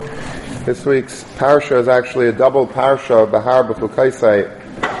This week's parsha is actually a double parsha of Bahar B'chukaisai.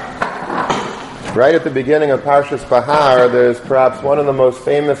 Right at the beginning of Parshas Bahar, there's perhaps one of the most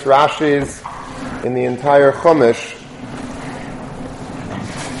famous Rashis in the entire Chumash.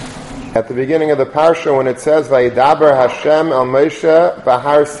 At the beginning of the parsha, when it says, "Vayidaber Hashem el Moshe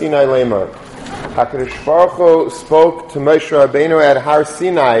Bahar Sinai Lemor," HaKadosh Baruch Hu spoke to Moshe Rabbeinu at Har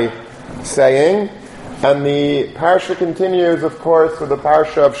Sinai, saying. And the parsha continues, of course, with the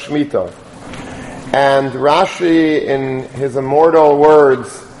parsha of Shemitah. And Rashi, in his immortal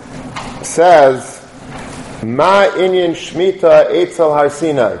words, says, "Ma inyan Shemitah etzel Har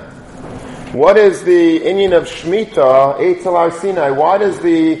Sinai." What is the inyan of Shemitah etzel Har Sinai? Why does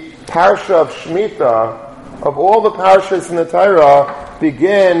the parsha of Shemitah, of all the parshas in the Torah,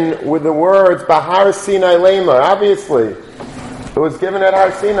 begin with the words Bahar Sinai Lemor? Obviously, it was given at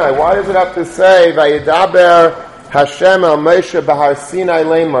Har Sinai. Why does it have to say Vayidaber Hashem el Moshe Bahar Sinai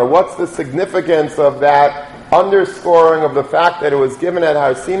Lemor? What's the significance of that underscoring of the fact that it was given at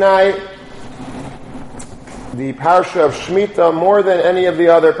Har Sinai? The parsha of Shemitah, more than any of the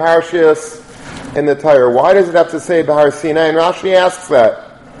other parshas in the Torah. Why does it have to say Bahar Sinai? And Rashi asks that.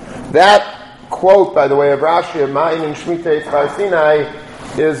 That quote, by the way, of Rashi, of Ma'in and Shemitah et Bahar Sinai,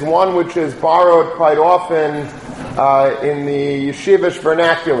 is one which is borrowed quite often in the yeshivish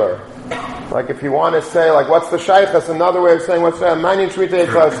vernacular. Like if you want to say, like, what's the shaykhus? Another way of saying, what's that? Ma'in Shemitah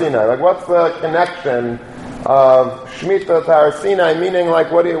et Bahar Sinai. Like, what's the connection of Shemitah to Har Sinai? Meaning,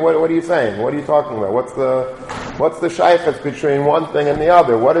 like, what are you saying? What are you talking about? What's the shaykhus between one thing and the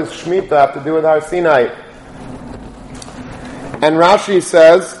other? What does Shemitah have to do with Har Sinai? And Rashi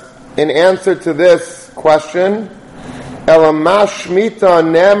says, in answer to this question, Elama Shemitah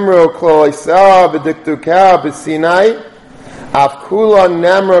nemru kloisah b'diktukah b'Sinai, afkula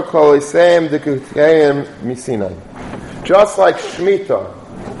nemru kloiseim diktukayim misinai. Just like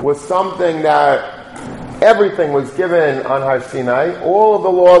Shemitah was something that everything was given on Har Sinai, all of the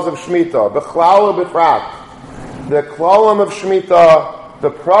laws of Shemitah, the Chlal B'Frat, the Klalim of Shemitah,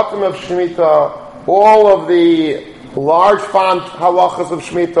 the Pratim of Shemitah, all of the large font halachas of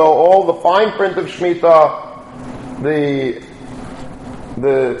Shemitah, all the fine print of Shemitah, the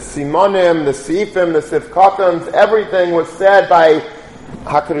simonim, the sifim, the sifkatams, everything was said by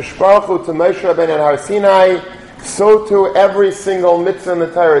HaKadosh Baruch Hu to Moshe Rabbeinu at Har Sinai. So too every single mitzvah in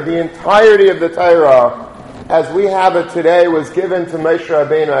the Torah, the entirety of the Torah, as we have it today, was given to Moshe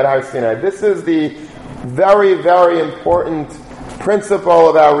Rabbeinu at Har Sinai. This is the very, very important principle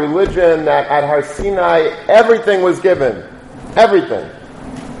of our religion, that at Har Sinai everything was given. Everything.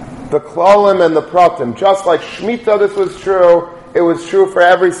 The Klalim and the Pratim. Just like Shemitah this was true, it was true for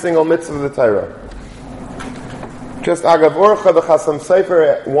every single mitzvah of the Torah. Just Agav Orcha, the Chasam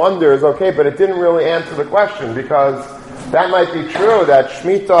Sofer wonders, okay, but it didn't really answer the question, because that might be true, that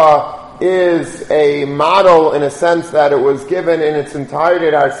Shemitah is a model in a sense that it was given in its entirety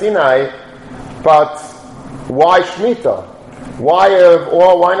at Har Sinai, but why Shemitah? Why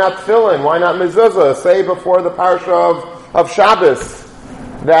not Tefillin? Why not Mezuzah? Say before the parsha of Shabbos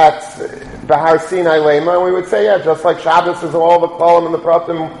that Bahar Sinai Lemor, and we would say, yeah, just like Shabbos is all the Klalim and the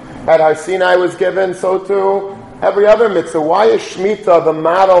Pratim at Har Sinai was given, so too every other mitzvah. Why is Shemitah the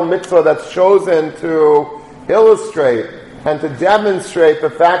model mitzvah that's chosen to illustrate and to demonstrate the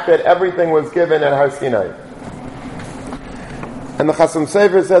fact that everything was given at Har Sinai? And the Chasam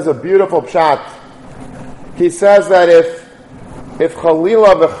Sofer says a beautiful pshat. He says that if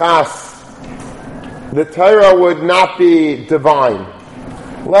Chalila v'chas, the Torah would not be divine.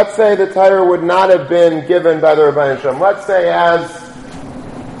 Let's say the Torah would not have been given by the Rebbeinu Shem. Let's say as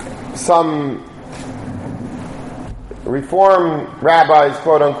some reform rabbis,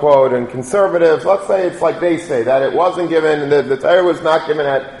 quote unquote, and conservatives, let's say it's like they say, that it wasn't given, the Torah was not given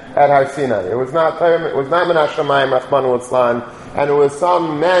at Har Sinai. It was not Min HaShamayim, Rachmana litzlan, and it was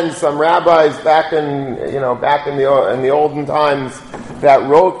some rabbis back in the olden times that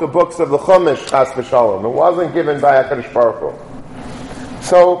wrote the books of the Chumash, Chas v'Shalom. It wasn't given by HaKadosh Baruch Hu.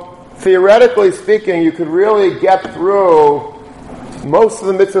 So, theoretically speaking, you could really get through most of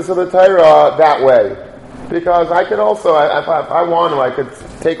the mitzvahs of the Torah that way. Because I could also, if I want to, I could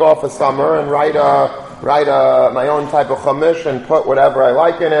take off a summer and write my own type of chumash and put whatever I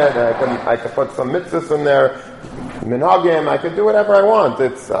like in it. And I could put some mitzvahs in there, minhagim. I could do whatever I want.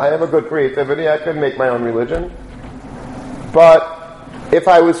 I have a good creativity. I could make my own religion. But if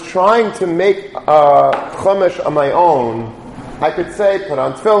I was trying to make a chumash on my own, I could say, put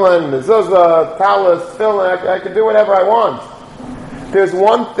on tefillin, mezuzah, talis, tefillin. I could do whatever I want. There's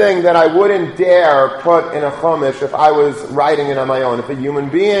one thing that I wouldn't dare put in a chumash if I was writing it on my own. If a human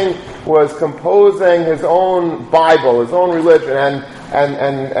being was composing his own Bible, his own religion, and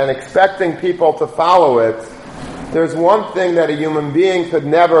and expecting people to follow it, there's one thing that a human being could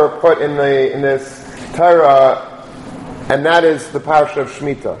never put in this Torah, and that is the parsha of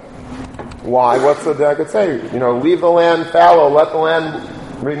Shemitah. Why? What's the I could say? Leave the land fallow, let the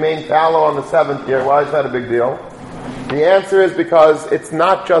land remain fallow on the 7th year. Why is that a big deal? The answer is because it's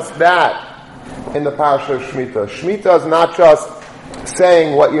not just that in the parsha of Shemitah. Shemitah is not just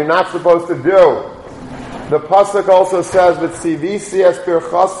saying what you're not supposed to do. The pasuk also says that Tzivisi es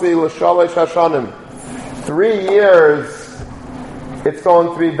pirchasi l'shalosh hashanim. 3 years, it's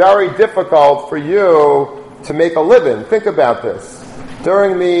going to be very difficult for you to make a living. Think about this.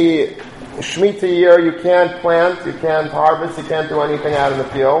 During the Shemitah year, you can't plant, you can't harvest, you can't do anything out in the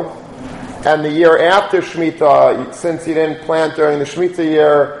field. And the year after Shemitah, since you didn't plant during the Shemitah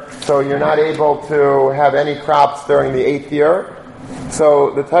year, so you're not able to have any crops during the 8th year.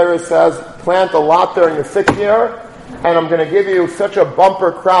 So the Torah says, plant a lot during the 6th year, and I'm going to give you such a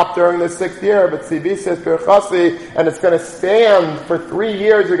bumper crop during the 6th year, but Tzivi says Pirchasi, and it's going to stand for 3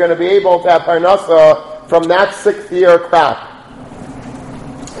 years. You're going to be able to have Parnasa from that 6th year crop.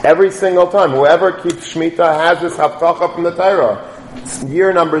 Every single time, whoever keeps Shemitah has this Haftacha from the Torah.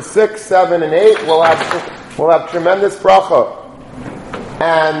 Year number 6, 7, and 8 will have tremendous bracha.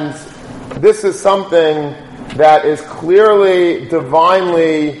 And this is something that is clearly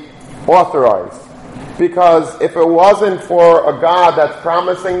divinely authorized. Because if it wasn't for a God that's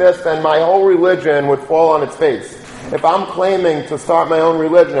promising this, then my whole religion would fall on its face. If I'm claiming to start my own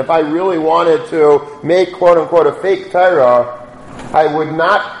religion, if I really wanted to make quote-unquote a fake Torah,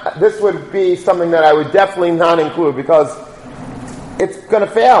 this would be something that I would definitely not include, because it's going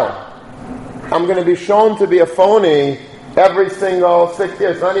to fail. I'm going to be shown to be a phony every single 6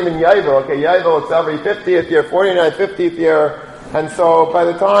 years. It's not even Yovel. Okay, Yovel, it's every 50th year, 49th, 50th year. And so by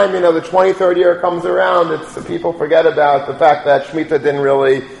the time, the 23rd year comes around, people forget about the fact that Shemitah didn't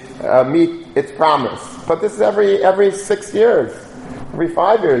really meet its promise. But this is every 6 years, every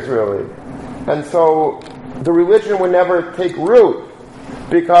 5 years really. And so the religion would never take root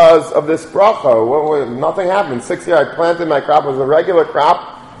because of this bracha. Nothing happened. 6th year I planted my crop, it was a regular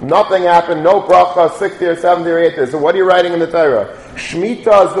crop. Nothing happened, no bracha, 6th year, 7th year, 8th year. So what are you writing in the Torah?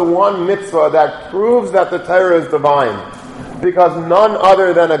 Shemitah is the one mitzvah that proves that the Torah is divine. Because none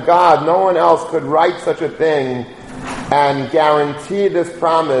other than a God, no one else could write such a thing and guarantee this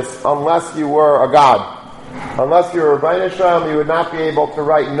promise unless you were a God. Unless you were a Rebbeinu Shalom, you would not be able to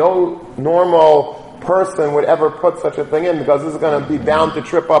write. No normal person would ever put such a thing in, because this is going to be bound to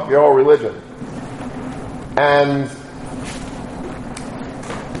trip up your whole religion. And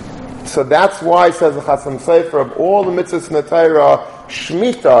so that's why, says the Chasam Sofer, of all the mitzvahs in the Torah,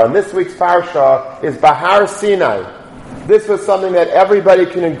 Shemitah, and this week's parsha, is Bahar Sinai. This was something that everybody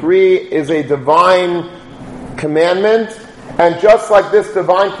can agree is a divine commandment, and just like this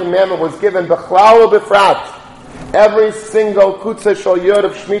divine commandment was given B'chlal B'frat, every single Kutzah Shal Yod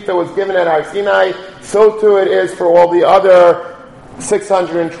of Shemitah was given at Har Sinai, so too it is for all the other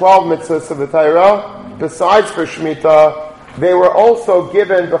 612 mitzvahs of the Torah. Besides for Shemitah, they were also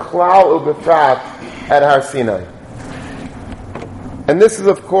given B'chlal B'frat at Har Sinai. And this is,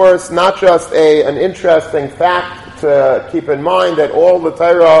 of course, not just an interesting fact to keep in mind that all the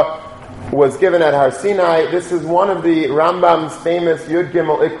Torah was given at Har Sinai. This is one of the Rambam's famous Yud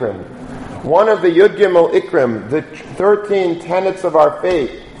Gimel Ikrim. One of the Yud Gimel Ikrim, the 13 tenets of our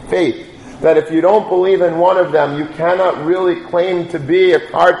faith, that if you don't believe in one of them, you cannot really claim to be a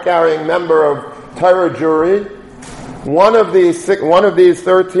card-carrying member of Torah jury. One of these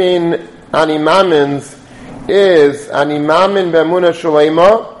 13 animamins is animamin b'emunah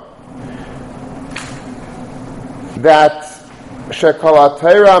shalema, that shekol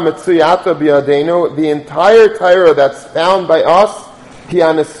Torah mitzuyata b'yadeinu, the entire Torah that's found by us, hi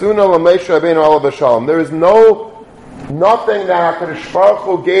anesuna l'Moshe Rabbeinu alav v'shalom. There is nothing that HaKadosh Baruch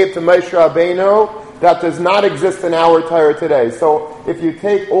Hu gave to Moshe Rabbeinu that does not exist in our Torah today. So if you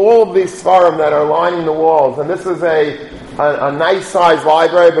take all of these Sfarim that are lining the walls, and this is a nice sized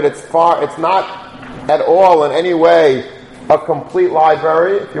library, but it's not at all in any way a complete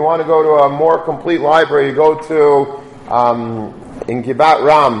library. If you want to go to a more complete library, you go to in Givat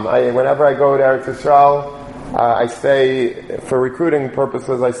Ram. Whenever I go to Eretz Yisrael, I stay, for recruiting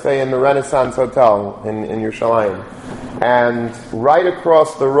purposes, I stay in the Renaissance Hotel in Yerushalayim. And right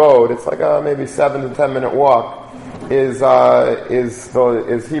across the road, it's like a maybe 7 to 10 minute walk, is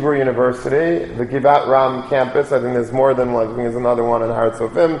Hebrew University, the Givat Ram campus. I think there's more than one. I think there's another one in Har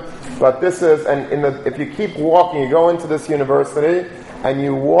Tzofim. But this is, and if you keep walking, you go into this university, and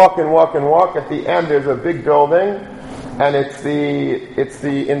you walk and walk and walk. At the end, there's a big building, and it's the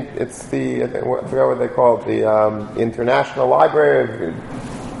I forgot what they call it, the International Library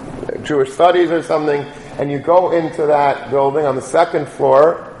of Jewish Studies or something. And you go into that building on the second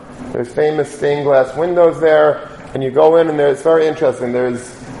floor. There's famous stained glass windows there, and you go in, and it's very interesting.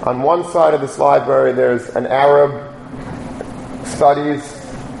 There's on one side of this library, there's an Arab studies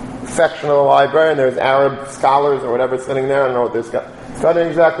section of the library, and there's Arab scholars or whatever sitting there. I don't know what they're studying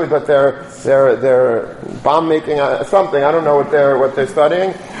exactly, but they're bomb making something. I don't know what they're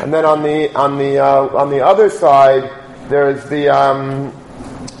studying. And then on the other side, there's the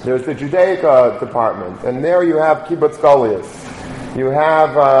Judaica department, and there you have kibbutz goliath. You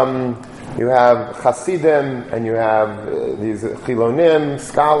have Hasidim, and you have these Chilonim,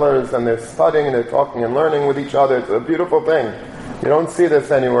 scholars, and they're studying and they're talking and learning with each other. It's a beautiful thing. You don't see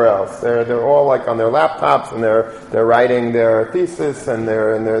this anywhere else. They're all like on their laptops, and they're writing their thesis, and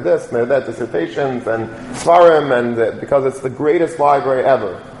they're this and they're that, dissertations and svarim, and because it's the greatest library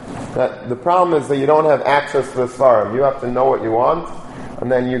ever. The problem is that you don't have access to the svarim. You have to know what you want,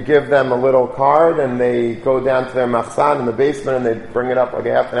 and then you give them a little card, and they go down to their machzan in the basement, and they bring it up like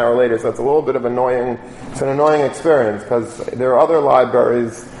a half an hour later. So it's a little bit of it's an annoying experience, because there are other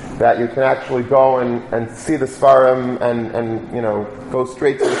libraries that you can actually go and see the svarim and go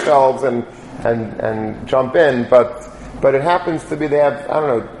straight to the shelves and jump in. But it happens to be they have, I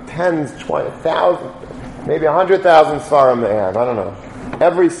don't know, tens, 20,000, maybe 100,000 svarim they have. I don't know.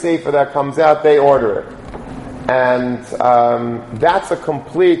 Every sefer that comes out, they order it. And that's a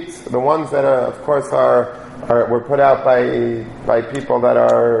complete. The ones that are, of course, were put out by people that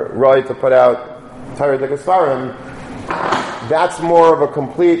are right to put out Torah Svarim. That's more of a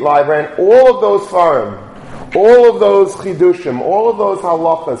complete library, and all of those Svarim, all of those chidushim, all of those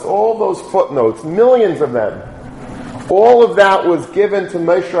halachas, all of those footnotes, millions of them, all of that was given to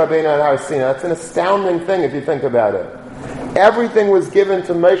Moshe Rabbeinu at Har Sinai. That's an astounding thing if you think about it. Everything was given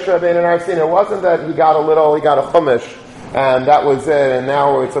to Moshe Rabbeinu and Har Sinai. It wasn't that he got a chumash, and that was it, and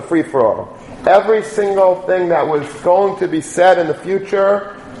now it's a free-for-all. Every single thing that was going to be said in the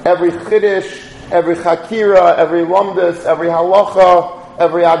future, every chiddush, every chakira, every lumdus, every halacha,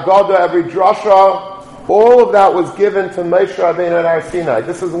 every agada, every drasha, all of that was given to Moshe Rabbeinu at Har Sinai.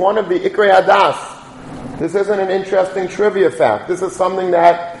 This is one of the Ikrei Hadas. This isn't an interesting trivia fact. This is something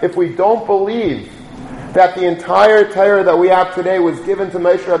that, if we don't believe that the entire Torah that we have today was given to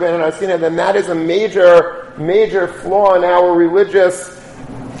Moshe Rabbeinu and Har Sinai, then that is a major, major flaw in our religious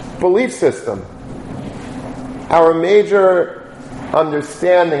belief system. Our major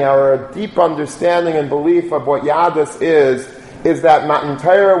understanding, our deep understanding and belief of what Yadus is that Matan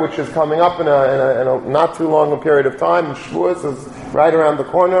Torah, which is coming up in a not too long a period of time, and Shavuos is right around the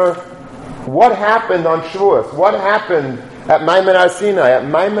corner. What happened on Shavuos? What happened at Maimon Har Sinai? At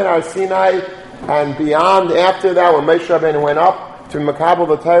Maimon Har Sinai and beyond, after that, when Moshe Rabbeinu went up to Makabel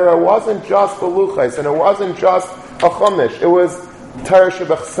the Torah, it wasn't just the Luchos, and it wasn't just a Chumash. It was Torah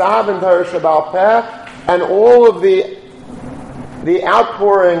Shebechsav and Torah Shebal Peh, and all of the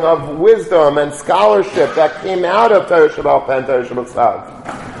outpouring of wisdom and scholarship that came out of Torah Shebal Peh and Torah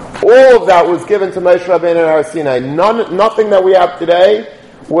Shebechsav. All of that was given to Moshe Rabbeinu and Har Sinai. Nothing that we have today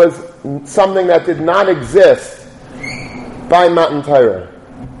was something that did not exist by Matan Torah.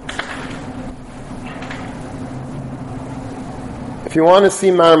 If you want to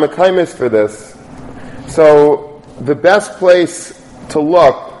see Mar Mekaymis for this, so the best place to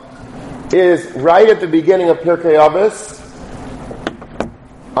look is right at the beginning of Pirkei Avos,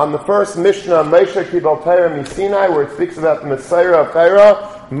 on the first Mishnah, Moshe Kibel Torah Misinai, where it speaks about the Messiah of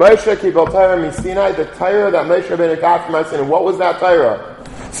Torah. Moshe Kibel Torah Misinai, the Torah that Moshe Rabbeinu got from Sinai. What was that Torah?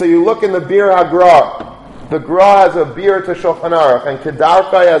 So you look in the Bir HaGra. The Gra has a Bir to Shulchan Aruch, and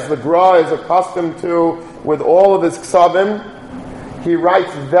Kedarkai, as the Gra is accustomed to with all of his ksavim, he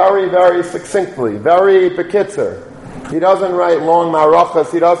writes very, very succinctly, very bekitzer. He doesn't write long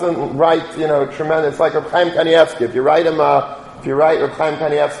marachas. He doesn't write, tremendous. It's like Reb Chaim Kanievsky. If you write Reb Chaim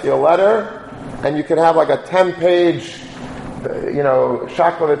Kanievsky a letter, and you can have like a 10-page,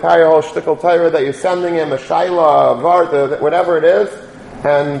 shakla v'tayra, whole shtickle Torah that you're sending him, a shaila, a vart, whatever it is,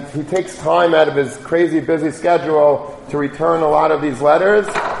 and he takes time out of his crazy busy schedule to return a lot of these letters.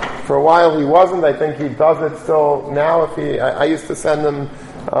 For a while he wasn't. I think he does it still now. I used to send him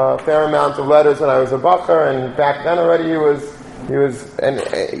a fair amount of letters when I was a bacher, and back then already he was, and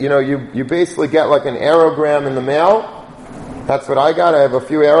you basically get like an aerogram in the mail. That's what I got. I have a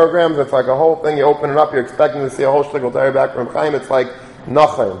few aerograms. It's like a whole thing. You open it up, you're expecting to see a whole shtickle Torah back from Chaim. It's like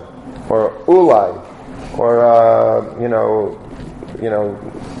Nachem, or Ulai, or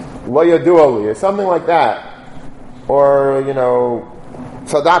Lo Yaduali, or something like that. Or,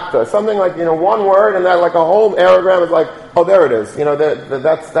 tzadakta, something like, one word, and that like a whole aragram is like, oh, there it is.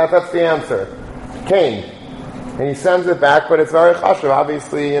 That's the answer. Cain. And he sends it back, but it's very chashuv.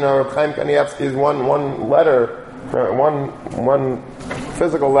 Obviously, Reb Chaim Kanievsky's one letter, one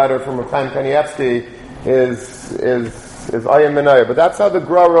physical letter from Reb Chaim Kanievsky is ayim minayah. But that's how the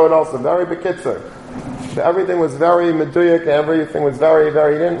Gra wrote also, very bekitzer. Everything was very meduyak, everything was very,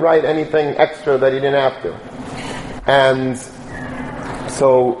 very, he didn't write anything extra that he didn't have to. And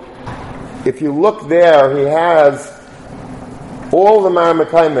so, if you look there, he has all the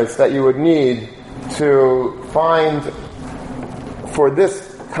Maramekaimis that you would need to find for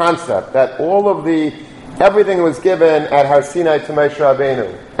this concept, that everything was given at Har Sinai to Moshe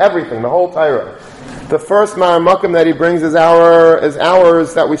Rabbeinu. Everything, the whole Torah. The first Maramakim that he brings is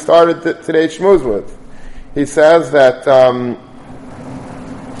ours that we started today's Shmuz with. He says that Ma'anin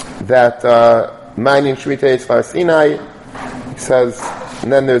Shmita Har Sinai. He says,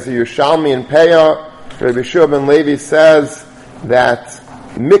 and then there's a Yerushalmi in Peah. Rabbi Yeshua ben Levi says that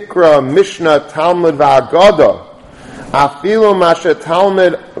Mikra, Mishnah, Talmud, Va'agada, Afilu Masha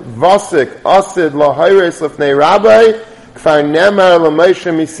Talmud, Vasik, Asid, Lahayres, Lefnei Rabbi, Kfar Nemar, Lamoshe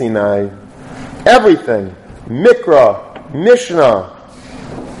Misinai. Everything, Mikra, Mishnah,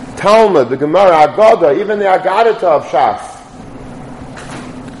 Talmud, the Gemara, Agada, even the Agadata of Shas.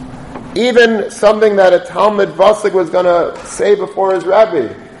 Even something that a Talmud Vasik was going to say before his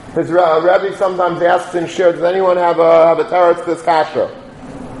Rebbe. His Rebbe sometimes asks in Shir, does anyone have a teretz to this kasha?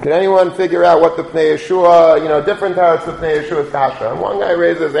 Can anyone figure out what the Pnei Yeshua, different teretz to Pnei Yeshua's kasha? And one guy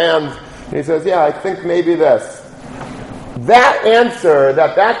raises his hand, and he says, yeah, I think maybe this. That answer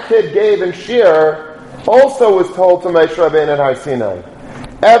that kid gave in Shir also was told to Moshe Rabbeinu at Har Sinai.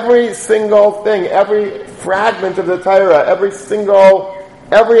 Every single thing, every fragment of the Torah, every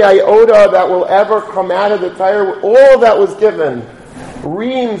iota that will ever come out of the Torah, all that was given,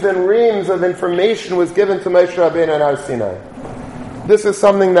 reams and reams of information was given to Moshe Rabbeinu at Har Sinai. This is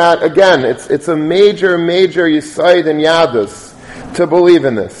something that, again, it's a major, major yisaid and yadus to believe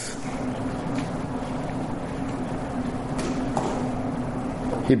in this.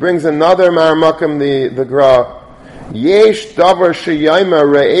 He brings another Maramakim, the Gra. Yesh davar sheyayma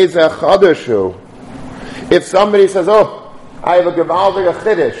re'ezeh chadashu. If somebody says, oh, I have a gevaldig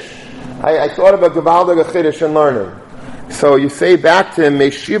chiddush, I thought of a gevaldig chiddush in learning. So you say back to him,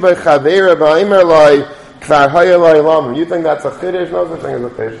 Meshiva chaveira v'aimer lai kvar haya lai lam. You think that's a chiddush? No such thing as a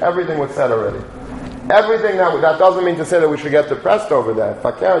chiddush. Everything was said already. Everything that doesn't mean to say that we should get depressed over that.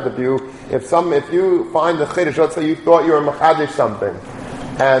 Fakir, if you find the chiddush, let's say you thought you were machadish something,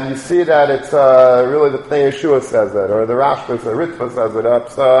 and you see that it's really the Pnei Yeshua says it, or the Rashba says it, Ritva says it,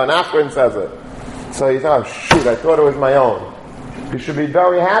 an Achron says it. So you thought, oh, shoot, I thought it was my own. You should be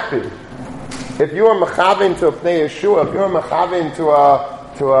very happy. If you are machavin to a Pnei Yeshua, if you are machavin to a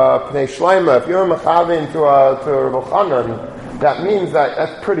Pnei Shleima, if you are machavin to Rav Chanan, that means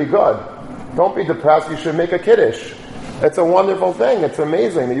that's pretty good. Don't be depressed. You should make a kiddush. It's a wonderful thing. It's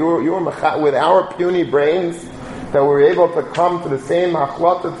amazing. You were with our puny brains that we're able to come to the same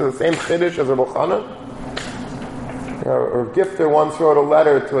hachlata, to the same chiddush as Rav Chanan. Or Gifter once wrote a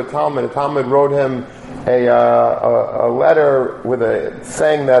letter to a Talmud. A Talmud wrote him a letter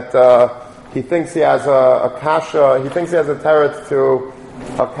saying that he thinks he has a kasha. He thinks he has a teretz to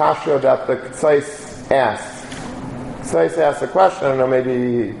a kasha that the Ktsais asked. Ktsais asked a question. I don't know, maybe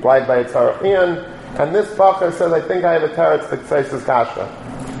he applied by Tzarachian. And this Bacher says, I think I have a teretz to Ktsais' kasha.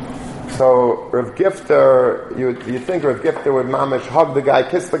 So Rav Gifter, you think Rav Gifter would mamish hug the guy,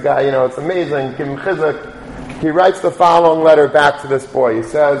 kiss the guy. It's amazing. Give him chizuk. He writes the following letter back to this boy. He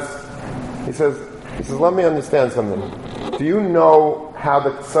says, let me understand something. Do you know how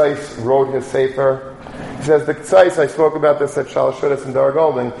the Ktsais wrote his sefer? He says, the Ktsais, I spoke about this at Shalosh Shudas and Dor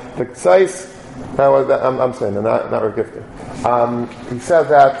Golding, the Ktsais, I'm saying, not Rav Gifter. He said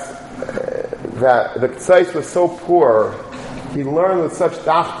that the Ktsais was so poor, he learned with such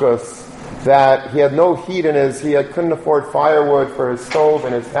dachkus that he had no heat he couldn't afford firewood for his stove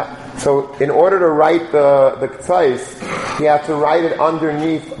and his house. So in order to write the Ktsais, he had to write it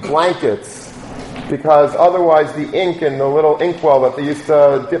underneath blankets, because otherwise the ink in the little inkwell that they used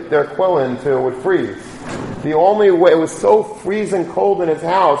to dip their quill into would freeze. The only way, it was so freezing cold in his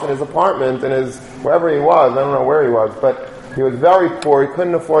house, in his apartment, in his, wherever he was, I don't know where he was, but he was very poor, he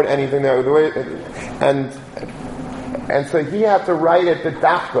couldn't afford anything there. And so he had to write it to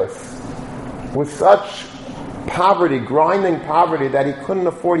dachkus, with such poverty, grinding poverty, that he couldn't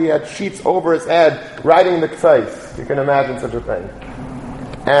afford. He had sheets over his head writing the Ktsais. You can imagine such a thing.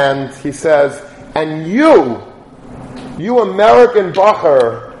 And he says, and you American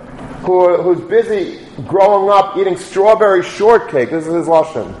bacher, who's busy growing up eating strawberry shortcake. This is his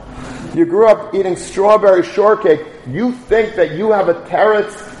lashon. You grew up eating strawberry shortcake. You think that you have a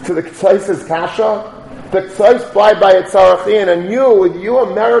teretz to the Ktsais's kasha? The Ksais fly by Yitzarachin, and you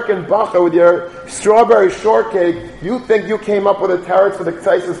American bacha, with your strawberry shortcake, you think you came up with a teretz for the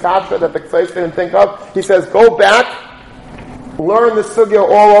Ktsais's kasha that the Ksais didn't think of? He says, go back, learn the sugya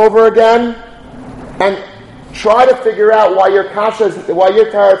all over again, and try to figure out why your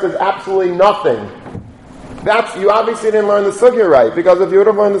teretz is absolutely nothing. You obviously didn't learn the sugya right, because if you would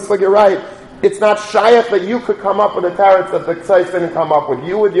have learned the sugya right, it's not shaykh that you could come up with a teretz that the Ksais didn't come up with.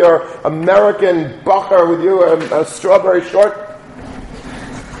 You with your American bacher, with you a strawberry short.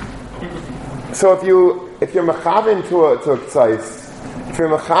 So if you're mechavin to a Ksais, if you're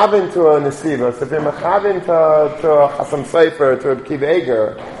mechavin to a nesivos, if you're mechavin to a chasam sefer, to a kiv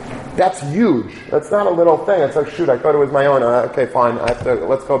eger, that's huge. That's not a little thing. It's like, shoot, I thought it was my own. Okay, fine.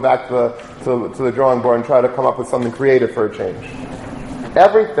 Let's go back to the drawing board and try to come up with something creative for a change.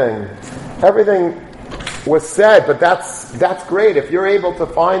 Everything was said, but that's great. If you're able to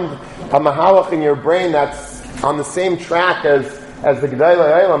find a mahalach in your brain that's on the same track as the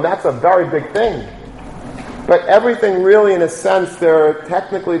Gedolei Olam, that's a very big thing. But everything really, in a sense, there's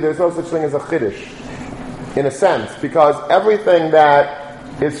no such thing as a chiddush, in a sense, because everything that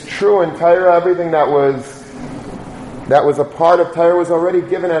is true in Torah, everything that was a part of Torah was already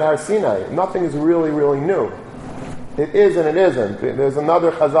given at Har Sinai. Nothing is really, really new. It is and it isn't. There's another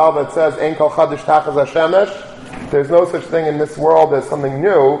chazal that says, Ein kol chadash tachas hashemesh. There's no such thing in this world as something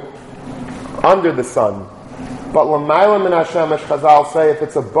new under the sun. But l'mayla min hashemesh, chazal say, if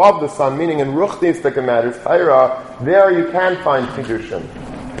it's above the sun, meaning in ruchnistic matters, Torah, there you can find chidushim.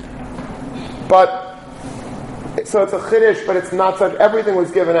 So it's a chiddush, but it's not such. Everything was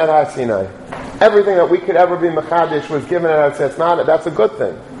given at Har Sinai. Everything that we could ever be mechadish was given at Har Sinai. That's a good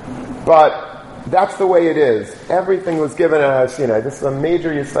thing. But that's the way it is. Everything was given at Har Sinai. This is a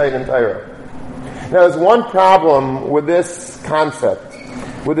major yesod in Torah. Now, there's one problem with this concept,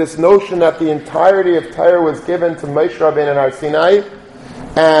 with this notion that the entirety of Torah was given to Moshe Rabbeinu at Har Sinai,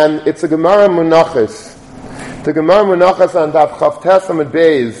 and it's a Gemara Munachos. The Gemara Munachos on Daf Chavtes Amud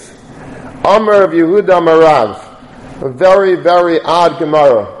Beis, Amar of Yehuda Marav, a very, very odd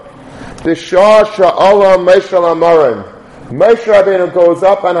Gemara. B'shah sha'ala Moshe Lamarim. Moshe Rabbeinu goes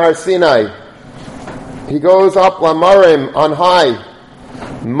up on Har Sinai. He goes up Lamarim on high.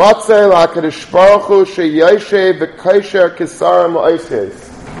 Matzeh la'kadosh baruch hu sheyoshev v'kosher kisarim la'osis.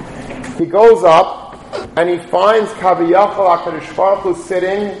 He goes up and he finds Kaviyachal HaKadosh Baruch Hu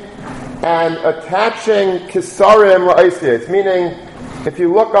sitting and attaching kisarim la'osis, meaning if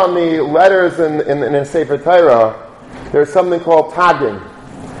you look on the letters in Sefer Torah, there's something called tagin.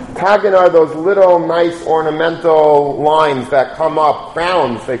 Tagin are those little nice ornamental lines that come up,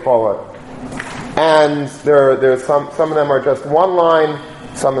 crowns they call it. And there's some of them are just one line,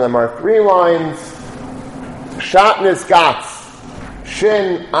 some of them are 3 lines. Shatnis Gats,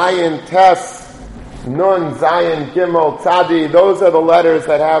 Shin, Ayin, Tes, Nun, Zayin, Gimel, Tzadi. Those are the letters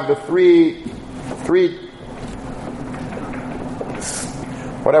that have the three,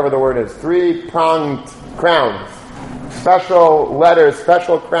 whatever the word is, 3-pronged crowns. Special letters,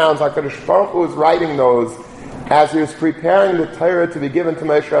 special crowns. HaKadosh Baruch Hu was writing those as he was preparing the Torah to be given to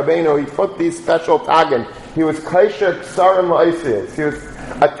Moshe Rabbeinu. He put these special tagin. He was kosher ksarim la'osis. He was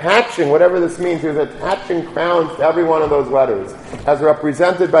attaching, whatever this means, he was attaching crowns to every one of those letters, as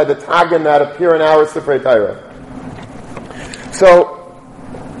represented by the tagin that appear in our Sifrei Torah. So,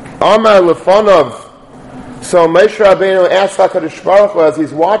 Amar Lefonov, so Moshe Rabbeinu asked HaKadosh Baruch Hu as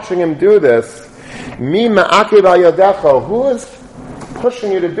he's watching him do this, Mi ma'akiv al yadecho, who is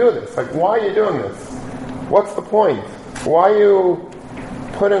pushing you to do this? Like, why are you doing this? What's the point? Why are you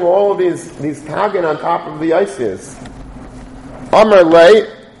putting all of these tagin on top of the isis? Amar lei,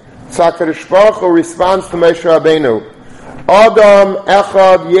 HaKadosh Baruch Hu responds to Moshe Rabbeinu, Adam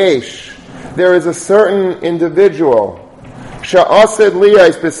echad yesh, there is a certain individual, she'asid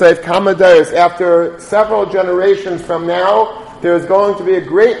liyos b'seif kamaderes, after several generations from now, there is going to be a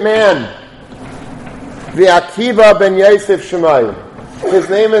great man, the Akiva ben Yosef Shemai. His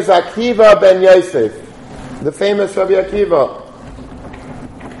name is Akiva ben Yosef, the famous Rabbi Akiva.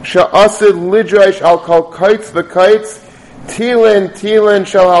 She'asid lidrash al kol kaitz v'kaitz tilin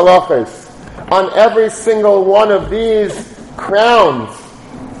shel halachos. On every single one of these crowns,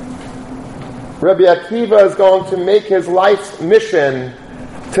 Rabbi Akiva is going to make his life's mission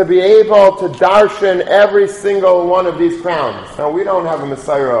to be able to darshan every single one of these crowns. Now, we don't have a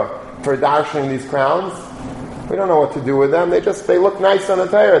Messiah for darshaning these crowns. We don't know what to do with them. They look nice on the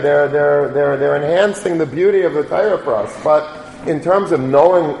Torah. They're enhancing the beauty of the Torah for us. But in terms of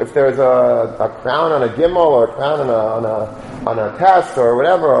knowing if there's a crown on a gimel or a crown on a test or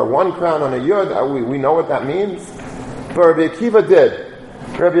whatever, or one crown on a yud, we know what that means. But Rabbi Akiva did.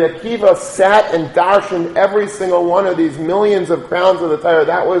 Rabbi Akiva sat and darshaned every single one of these millions of crowns of the Torah.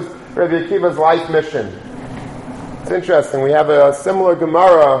 That was Rabbi Akiva's life mission. It's interesting. We have a similar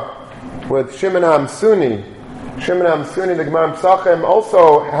Gemara with Shimon HaMsuni. Shimon HaMsuni, the Gemara Pesachim,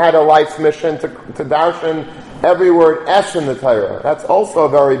 also had a life's mission to darshan every word S in the Torah. That's also a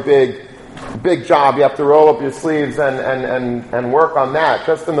very big job. You have to roll up your sleeves and work on that.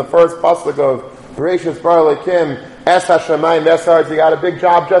 Just in the first pasuk of Bereshis Bara Elokim, Es Hashemayim, Es Haaretz, you got a big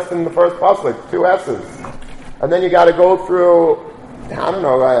job just in the first pasuk, 2 S's. And then you got to go through, I don't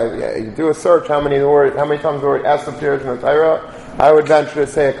know, you do a search how many times the word S appears in the Torah. I would venture to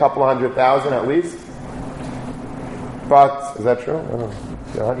say a couple 100,000 at least. But, is that true? I don't know.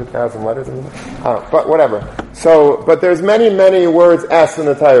 100,000 letters in there? But whatever. So, but there's many words S in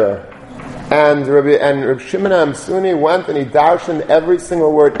the Torah. And Rabbi Shimon HaMsuni went and he darshaned every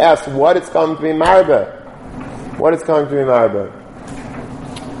single word S, what it's going to be marbe. What it's going to be marbe.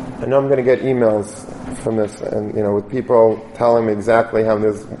 I know I'm going to get emails from this, and with people telling me exactly how.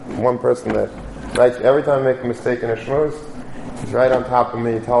 There's one person that writes every time I make a mistake in a shmuz, he's right on top of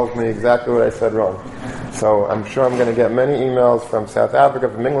me, he tells me exactly what I said wrong. So I'm sure I'm going to get many emails from South Africa,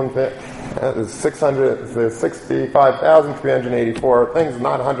 from England. There's 65,384 things,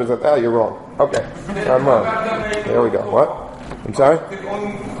 not hundreds of thousands. You're wrong. Okay, I'm wrong. There we go. What? I'm sorry?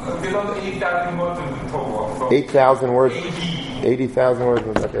 8,000 words. 80,000 words.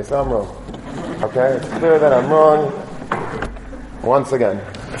 Okay, so I'm wrong. Okay, it's clear that I'm wrong. Once again.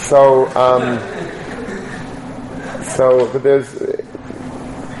 But there's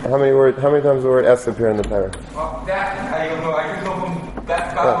how many times the word S appear in the Torah? That I don't know. I just know from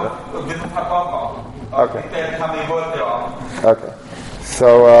that Okay. Okay.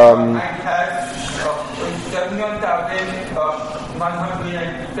 So I have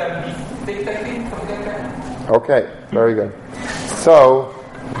 7,176, I think, something like that. Okay, very good. So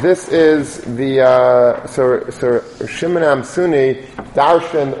this is the so Shimon HaMsuni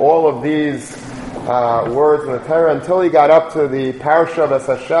darshan all of these words in the Torah until he got up to the parasha of Es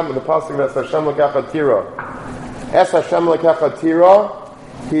Hashem, the pasuk of Es Hashem L'kecha Tira. Es Hashem L'kecha Tira,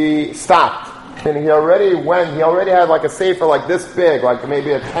 he stopped. And he already had like a sefer like this big, like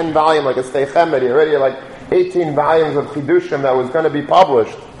maybe a 10 volume, like a Steichemet. He already had like 18 volumes of Chidushim that was going to be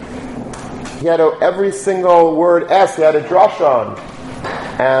published. He had every single word S, he had a drasha on.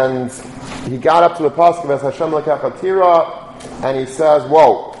 And he got up to the pasuk of Es Hashem L'kecha Tira, and he says,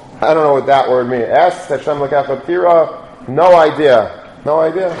 whoa, I don't know what that word means. Es, Hashem L'kecha Tira, no idea.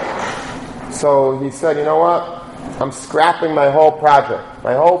 So he said, you know what? I'm scrapping my whole project,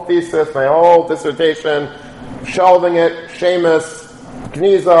 my whole thesis, my whole dissertation, shelving it, Shemus,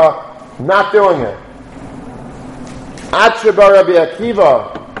 Gniza, not doing it. Ad sheba Rabbi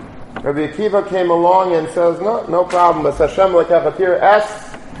Akiva. Rabbi Akiva came along and says, no problem. Es Hashem L'kecha Tira, Es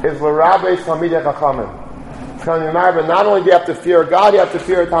is l'rabei Talmidei Chachamim. It's going to be married, but not only do you have to fear God, you have to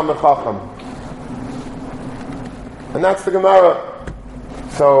fear Talmid Chacham. And that's the Gemara.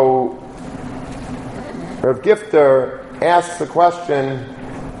 So, Rav Gifter asks a question.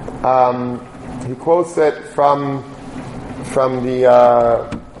 He quotes it from a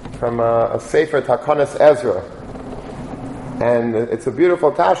sefer Takanas Ezra, and it's a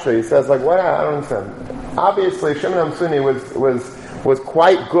beautiful kasha. He says, like, what? I don't understand. Obviously, Shimon HaMsuni was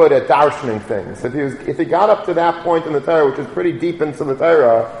quite good at darshaning things. If he got up to that point in the Torah, which is pretty deep into the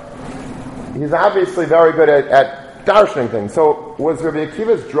Torah, he's obviously very good at darshaning things. So was Rabbi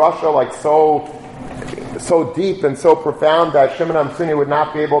Akiva's drasha like so deep and so profound that Shimon HaMsuni would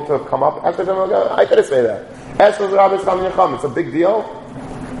not be able to come up after him? I gotta say that. It's a big deal.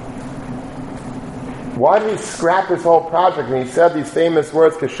 Why did he scrap his whole project? And he said these famous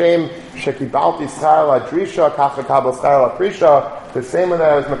words, Kashem shekibalti schar ladrisha, kach mekabel schar laprisha. The same way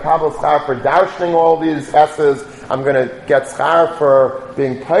that I was mekabel schar for darshaning all these S's, I'm going to get schar for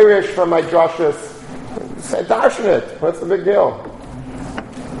being pirish from my drashas. Say darshan it. What's the big deal?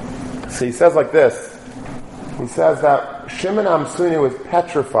 So he says like this. He says that Shimon HaMsuni was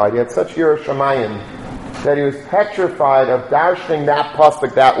petrified. He had such Yirah Shamayim that he was petrified of darshaning that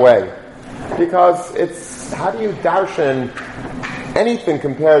pasuk that way. Because how do you darshan anything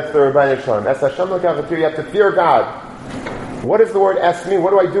compared to the Rebbeinu Shalom? Es Hashem L'kecha Tira, you have to fear God. What does the word S mean?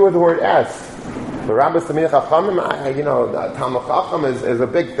 What do I do with the word S? The Rabbis Talmidei Chachamim, Talmid Chacham is a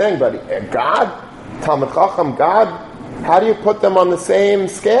big thing, but God, Talmid Chacham, God, how do you put them on the same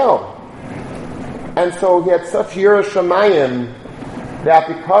scale? And so he had such Yirah Shamayim that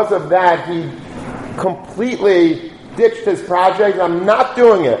because of that, he completely ditched his project. I'm not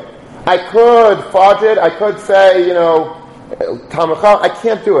doing it. I could fudge it. I could say, I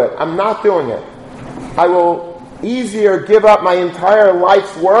can't do it. I'm not doing it. I will easier give up my entire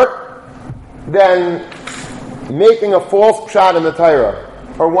life's work than making a false pshat in the Torah,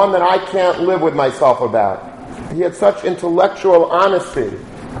 or one that I can't live with myself about. He had such intellectual honesty.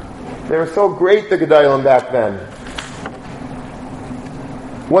 They were so great, the Gedalim back then.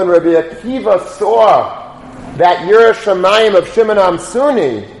 When Rabbi Akiva saw that Yiras Shamayim of Shimon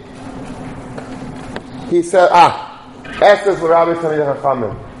Amsuni, he said, Estes l'Rabbi Talmidei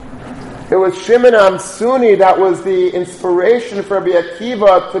Chachamim. It was Shimon Amsuni that was the inspiration for Rabbi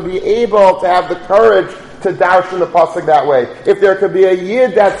Akiva to be able to have the courage to darshan the pasuk that way. If there could be a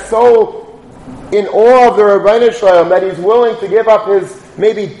yid that's so in awe of the Rebbeinu Shalom that he's willing to give up his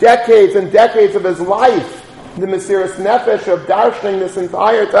maybe decades and decades of his life, the Mesiras Nefesh of darshaning this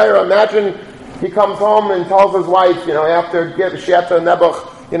entire Torah. Imagine he comes home and tells his wife, after Shiata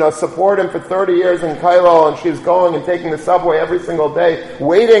Nebuch, support him for 30 years in Kailo, and she's going and taking the subway every single day,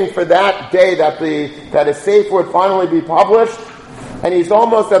 waiting for that day that a sefer would finally be published. And he's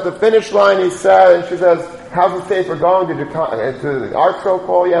almost at the finish line. And she says, "How's the sefer going? Did you come to the art show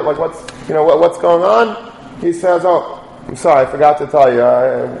call yet? Like what's going on?" He says, "Oh, I'm sorry, I forgot to tell you.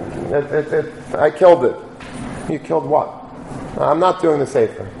 I killed it." You killed what? I'm not doing the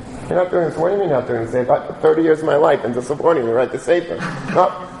sefer. You're not doing this. What do you mean not doing the sefer? I put 30 years of my life into supporting you to write the sefer. No,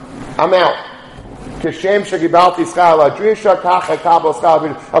 I'm out. Kishem shegibalti schar ladrisha kach ekabel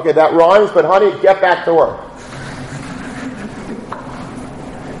schar. Okay, that rhymes, but honey, get back to work.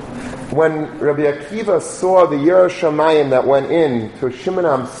 When Rabbi Akiva saw the Yiras Shamayim that went in to Shimon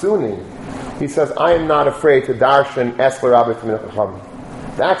Amsuni, he says, I am not afraid to darshan es l'Rabbi Talmidei Chachamim.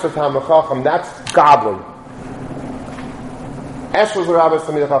 That's a Talmid Chacham, that's godly. Es l'Rabbi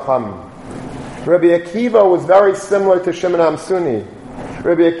Talmidei Chachamim. Rabbi Akiva was very similar to Shimon Amsuni.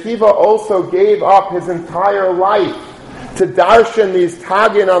 Rabbi Akiva also gave up his entire life to darshan these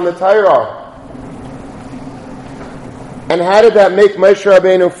tagin on the Torah. And how did that make Moshe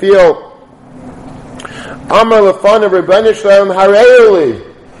Rabbeinu feel? Amar lefanav Rebbeinu Shalom hareili.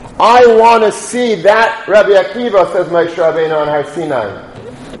 I want to see that Rabbi Akiva, says Moshe Rabbeinu on Har Sinai.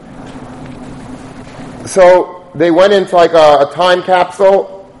 So they went into like a time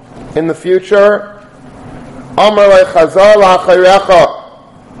capsule in the future. Amar lechazar la'achayrecha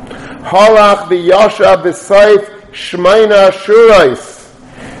halach b'yasha b'sayf shmeina shurais.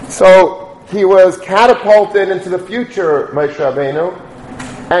 So he was catapulted into the future, Moshe Rabbeinu,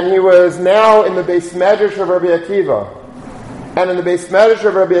 and he was now in the Beis Medrash of Rabbi Akiva. And in the Beis Medrash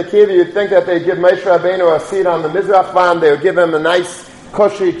of Rabbi Akiva, you'd think that they'd give Moshe Rabbeinu a seat on the Mizrach Van, they would give him a nice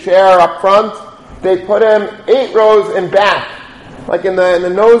cushy chair up front. They put him 8 rows in back, like in the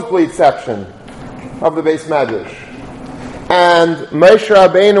nosebleed section of the Beis Medrash. And Moshe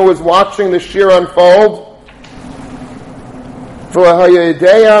Rabbeinu was watching the shir unfold. He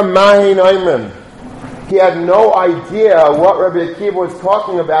had no idea what Rabbi Akiva was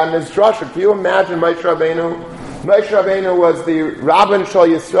talking about in his drasha. Can you imagine Moshe Rabbeinu? Moshe Rabbeinu was the Rabban Shal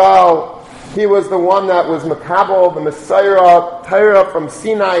Yisrael. He was the one that was Makabel, the Messiah, Torah from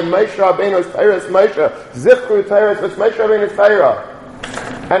Sinai. Moshe Rabbeinu's Torah is Moshe. Zichru Torah is Moshe Rabbeinu's Torah.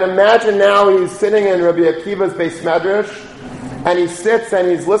 And imagine now he's sitting in Rabbi Akiva's Beis Medrash, and he sits and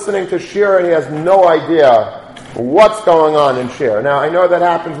he's listening to shir, and he has no idea what's going on in shir. Now, I know that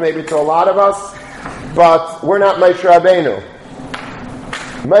happens maybe to a lot of us, but we're not Moshe Rabbeinu.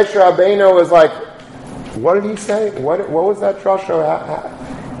 Moshe Rabbeinu was like, what did he say? What was that drasha?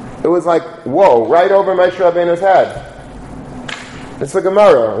 It was like, whoa, right over Moshe Rabbeinu's head. It's a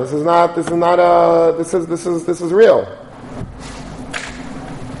Gemara. This is real.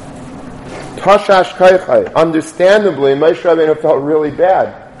 Tashash Kaichai. Understandably, Moshe Rabbeinu felt really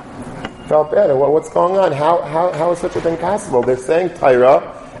bad. Felt bad. What's going on? How is such a thing possible? They're saying Torah,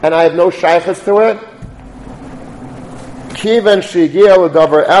 and I have no shaykhs to it. Kivan shigia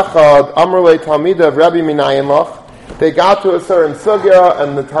l'davar echad amrulei talmidav Rabbi minayin lach. They got to a certain sugya,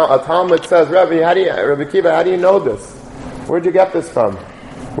 and a Talmud says, Rabbi Kiva, how do you know this? Where'd you get this from?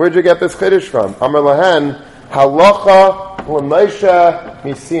 Where'd you get this chiddush from? Amar lahen halacha l'Moshe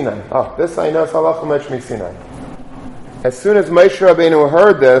misinai. Oh, this I know is halacha l'Moshe misinai. As soon as Moshe Rabbeinu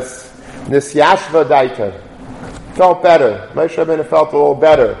heard this yashva daita, felt better. Moshe Rabbeinu felt a little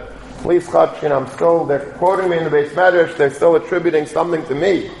better. At least, they're quoting me in the Beis Medrash, they're still attributing something to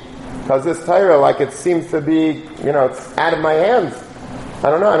me. Because this Torah, like it seems to be, it's out of my hands. I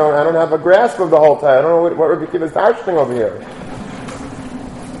don't know, I don't have a grasp of the whole Torah. I don't know what Rabbi Akiva is darshaning over here.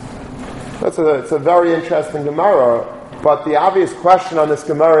 It's a very interesting Gemara. But the obvious question on this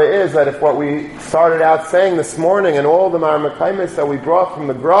Gemara is that if what we started out saying this morning and all the Marmakaimis that we brought from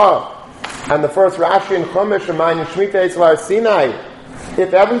the Gra and the first Rashi and Chumash and Ma'ayin Shemitah Eitzel Har Sinai,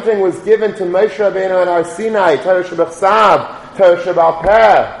 if everything was given to Moshe Rabbeinu at Har Sinai, Torah Shebechsav, Torah Shebal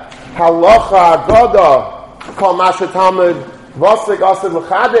Peh, Halacha, Agoda, Kol Masha Talmud, Vosik Asad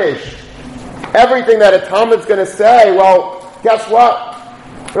L'Chadesh, everything that a Talmud's going to say, well, guess what?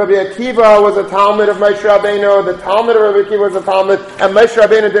 Rabbi Akiva was a Talmud of Moshe Rabbeinu, the Talmud of Rabbi Akiva was a Talmud, and Moshe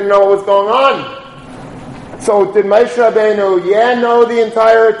Rabbeinu didn't know what was going on. So did Moshe Rabbeinu, know the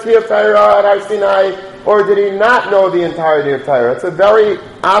entirety of Torah at Har Sinai, or did he not know the entirety of Torah? It's a very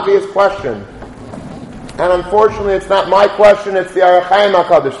obvious question. And unfortunately, it's not my question, it's the Ar HaChaim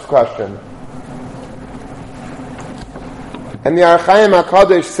HaKadosh's question. And the Ar HaChaim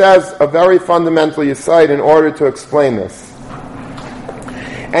HaKadosh says a very fundamental yesod in order to explain this.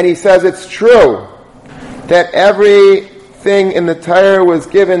 And he says it's true that everything in the Torah was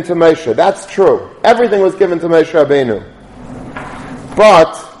given to Moshe. That's true. Everything was given to Moshe Rabbeinu.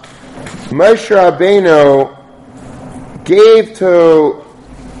 But Moshe Rabbeinu gave to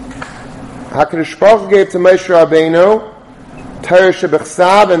HaKadosh Baruch Hu gave to Moshe Rabbeinu Torah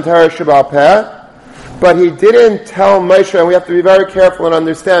Shebechsav and Torah Shebal Peh, but he didn't tell Moshe, and we have to be very careful and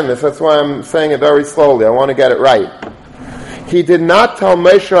understand this. That's why I'm saying it very slowly. I want to get it right. He did not tell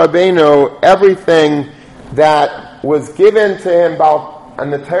Moshe Rabbeinu everything that was given to him about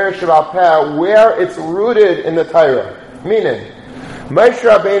and the Torah Shebal Peh, where it's rooted in the Torah. Meaning, Moshe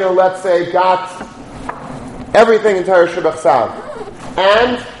Rabbeinu, let's say, got everything in Torah Shebechsav,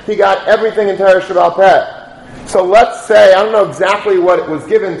 and he got everything in Torah Shebal Peh. So let's say, I don't know exactly what it was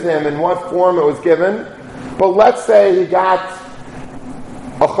given to him, in what form it was given, but let's say he got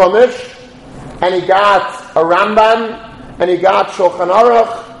a Chumash, and he got a Rambam, and he got Shulchan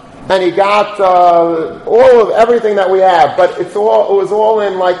Aruch, and he got all of everything that we have, but it was all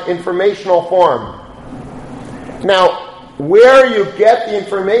in like informational form. Now, where you get the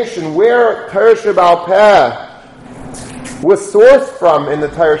information, where Torah Shebal Peh was sourced from in the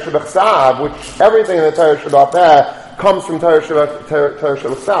Torah Shebechsav, which everything in the Torah Shebal Peh comes from Torah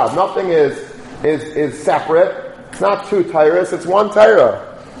Shebechsav. Nothing is separate. It's not two Torahs, it's one Torah.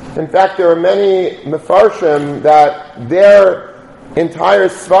 In fact, there are many Mefarshim that their entire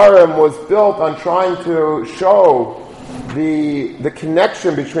Svarim was built on trying to show the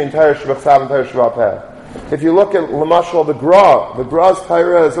connection between Torah Shebechsav and Torah Shebal Peh. If you look at Lamashal, the Gra's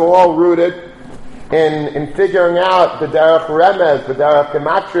Torah is all rooted in figuring out the Derech Remez, the Derech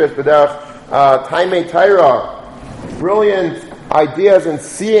Gematrius, the Derech Taimei Torah. Brilliant ideas in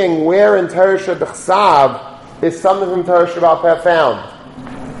seeing where in Torah Shebechsav is something from Torah Shebal Peh found.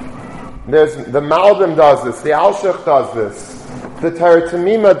 There's the Malbim does this, the Alshich does this, the Torah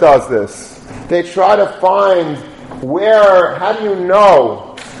Tamima does this. They try to find where, how do you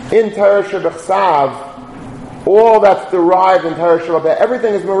know in Torah Shebechsav all that's derived in Torah Shebal Peh.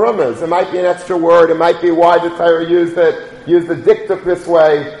 Everything is merumaz. It might be an extra word, it might be why the Torah used the diktuk this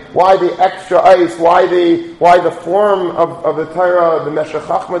way, why the extra ice, why the form of the Torah, the Meshech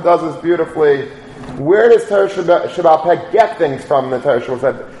Chachma does this beautifully. Where does Torah Shebal Peh get things from the Torah Shebal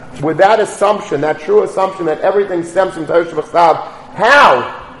Peh? With that assumption, that true assumption that everything stems from Torah Shebechsav, how?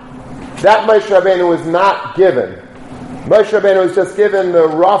 That Moshe Rabbeinu was not given. Moshe Rabbeinu was just given the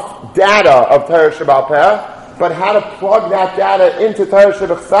rough data of Torah Shebal Peh, but how to plug that data into Torah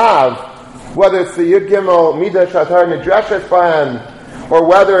Shebechsav, whether it's the Yud Gimel Midah Shatar Nidreshes Bahem, or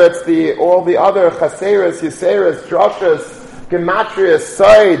whether it's all the other Chaseris, Yiseris, Droshes, Gematrius,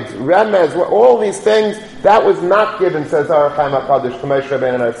 Said, Remez, all these things, that was not given, says Ar HaChaim HaKadosh, to Moshe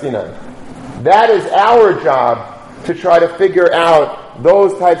Rabbeinu and Har Sinai. That is our job to try to figure out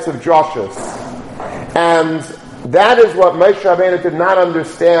those types of droshes. And that is what Moshe Rabbeinu did not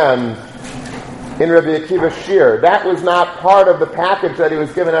understand in Rabbi Akiva's shir. That was not part of the package that he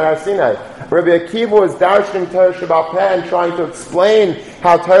was given at Har Sinai. Rabbi Akiva was darshaning Torah Shebal Peh and trying to explain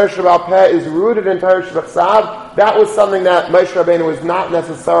how Torah Shebal Peh is rooted in Torah Shebechsav. That was something that Moshe Rabbeinu was not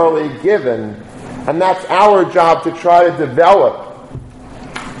necessarily given. And that's our job to try to develop.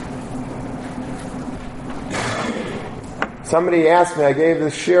 Somebody asked me, I gave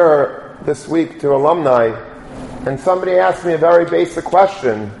this shir this week to alumni, and somebody asked me a very basic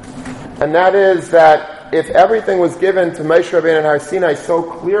question. And that is that if everything was given to Moshe Rabbeinu and Har Sinai so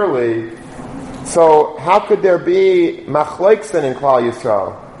clearly, so how could there be machlokes in Klal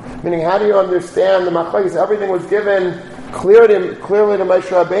Yisrael? Meaning, how do you understand the machlokes? Everything was given clearly to Moshe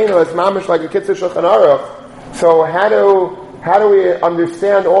Rabbeinu as mamish like a Kitzur Shulchan Aruch. So how do we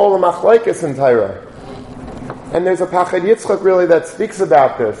understand all the machlokes in Torah? And there's a Pachad Yitzchak really that speaks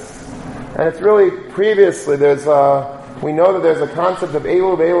about this. And it's really previously, there's we know that there's a concept of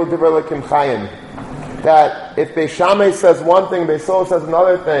Elu ve'elu divrei Elokim Chayim. That if Beis Shammai says one thing, Beis Hillel says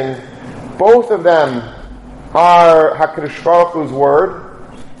another thing, both of them are HaKadosh Baruch Hu's word.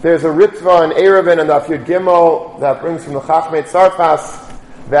 There's a Ritva in Erevin and Daf Yud Gimel that brings from the Chachmei Tzarfas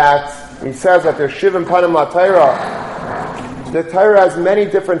that he says that there's Shivim Panim LaTorah. The Torah has many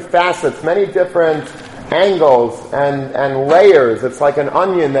different facets, many different angles and layers. It's like an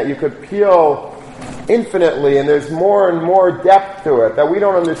onion that you could peel infinitely, and there's more and more depth to it that we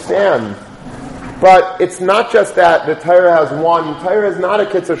don't understand. But it's not just that the Torah has one. Torah is not a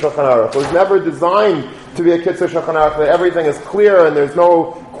Kitzur Shulchan Aruch. It was never designed to be a Kitzur Shulchan Aruch, that everything is clear and there's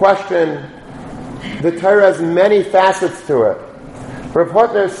no question. The Torah has many facets to it. Rav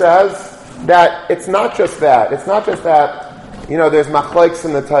Hutner says that it's not just that. It's not just that, there's machlokes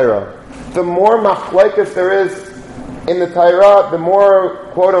in the Torah. The more machlokes there is in the Torah, the more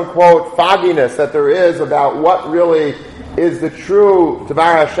quote-unquote fogginess that there is about what really is the true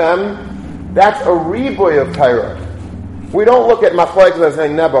Dvar Hashem. That's a riboy of Torah. We don't look at machlokes as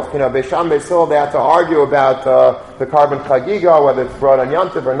saying Nebuch. Beis Shammai, Beis Hillel, they had to argue about the carbon chagiga, whether it's brought on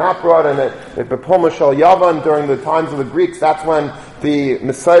Yantiv or not brought, and at Bepoma Shel Yavan during the times of the Greeks, that's when the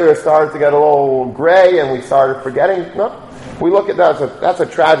Messiah started to get a little gray, and we started forgetting. No, we look at that that's a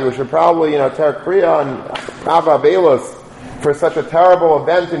tragedy. We should probably tear Kriya and Ava Belos for such a terrible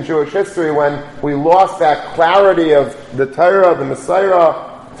event in Jewish history when we lost that clarity of the Torah, the Messiah.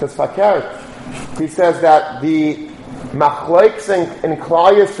 Says Fakert. He says that the machlokes in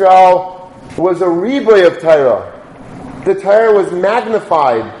Klal Yisrael was a riboy of Torah. The Torah was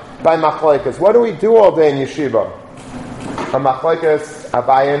magnified by machlokes. What do we do all day in yeshiva? A machlokes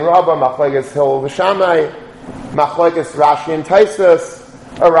Abaye and Rabba, machlokes Hillel v'Shammai, machlokes Rashi and Taisus,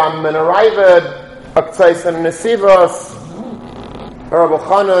 a Rambam and a Raavad, a Ktsaisa and a Nesivos, a Rabbi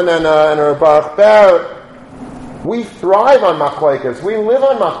Chanan and a Baruch Ber. We thrive on machlokes. We live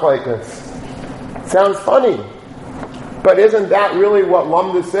on machlokes. Sounds funny, but isn't that really what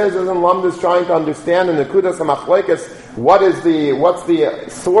Lumdus is? Isn't Lumdus trying to understand in the Kudas of machlokes what's the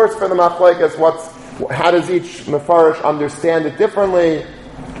source for the machlokes? How does each mefarish understand it differently?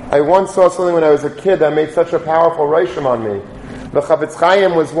 I once saw something when I was a kid that made such a powerful reishim on me. The Chavetz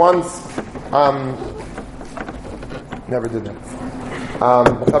Chaim was once never did that.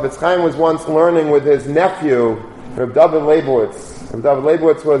 The Chavetz Chaim was once learning with his nephew, Reb David Leibowitz. Reb David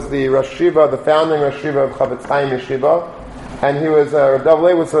Leibowitz was the Rosh Yeshiva, the founding Rosh Yeshiva of Chavetz Chaim Yeshiva, and he was Reb David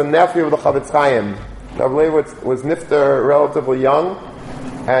Leibowitz was a nephew of the Chavetz Chaim. David Leibowitz was nifter relatively young,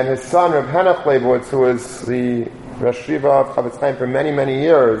 and his son Reb Henoch Leibowitz, who was the Rosh Yeshiva of Chavetz Chaim for many, many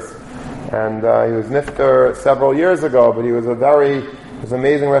years, and he was nifter several years ago, but he was an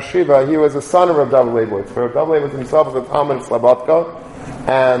amazing Rosh Yeshiva. He was a son of Reb David Leibowitz. Reb David Leibowitz himself was a Talmud of Slobodka,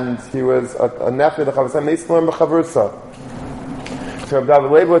 and he was a nephew of the Chavetz Chaim. They used to learn B'chavrusa. So Reb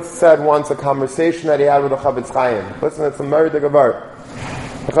David Leibowitz said once a conversation that he had with the Chavetz Chaim. Listen, it's a Merid Gavar.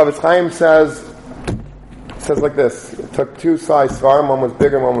 The Chavetz Chaim says like this. It took two size svarim, one was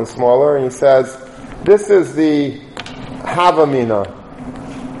bigger, one was smaller, and he says, this is the Havamina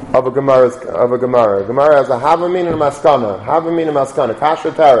of a Gemara. Gemara has a Havamina and a Maskana. Havamina and Maskana.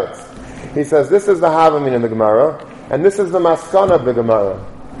 Kasha Teretz. He says, this is the Havamina in the Gemara, and this is the Maskana of the Gemara.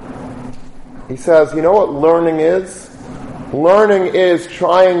 He says, you know what learning is? Learning is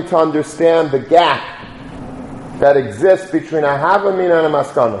trying to understand the gap that exists between a Havamina and a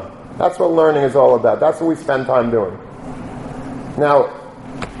Maskana. That's what learning is all about. That's what we spend time doing. Now,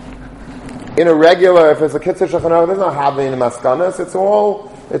 in a regular, if it's a Kitzur Shulchan Aruch, there's no Havamina and Maskanas.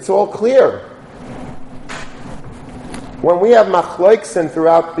 It's all clear. When we have machlokes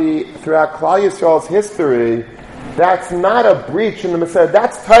throughout Klal Yisrael's history, that's not a breach in the Messiah.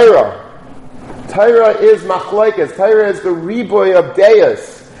 That's Torah. Torah is machlokes. Torah is the riboy of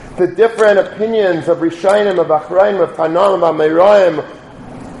deis, the different opinions of Rishonim, of Achrayim, of Tanaim, of Meiraim.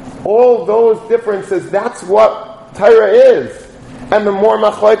 All those differences, that's what Torah is. And the more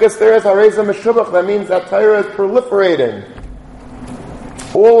machlokes there is, hareza meshubach, that means that Torah is proliferating.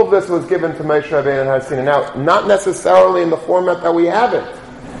 All of this was given to Moshe Rabbeinu and Har Sinai. Now, not necessarily in the format that we have it.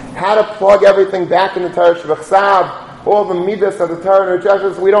 How to plug everything back in the Torah Shevachsav, all the midas of the Torah and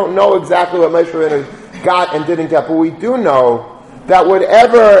Rejections, we don't know exactly what Moshe Rabbeinu got and didn't get, but we do know that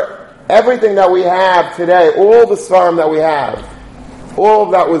everything that we have today, all the svarim that we have, all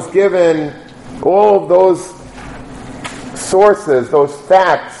of that was given, all of those sources, those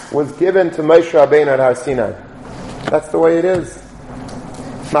facts, was given to Moshe Rabbeinu at Har Sinai. That's the way it is.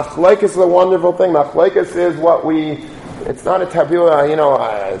 Machlokes is a wonderful thing. Machlokes is what it's not a taboo,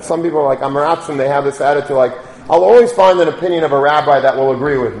 some people like Amaratzim, they have this attitude like, I'll always find an opinion of a rabbi that will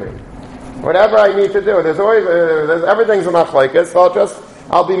agree with me. Whatever I need to do. There's always, everything's a machlekes, so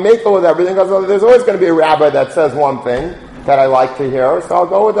I'll be makel with everything, because there's always going to be a rabbi that says one thing that I like to hear, so I'll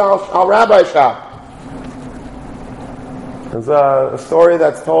go with I'll rabbi shop. There's a story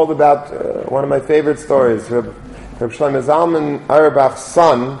that's told about one of my favorite stories. Reb Shlomo Zalman Auerbach's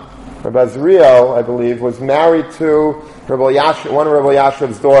son, Reb Azriel, I believe, was married to one of Reb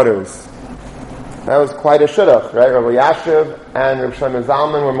Elyashiv's daughters. That was quite a shidduch, right? Reb Elyashiv and Reb Shlomo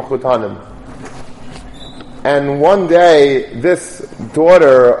Zalman were mechutanim. And one day, this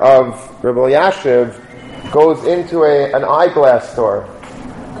daughter of Reb Elyashiv goes into an eyeglass store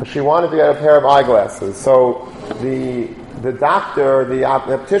because she wanted to get a pair of eyeglasses. So the doctor, the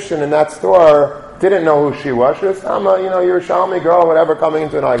optician in that store, didn't know who she was. She was, I'm a Yerushalmi girl, whatever, coming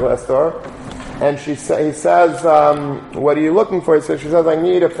into an eyeglass store. And he says, what are you looking for? She says, I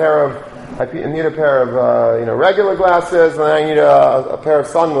need a pair of regular glasses, and I need a pair of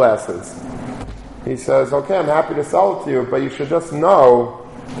sunglasses. He says, okay, I'm happy to sell it to you, but you should just know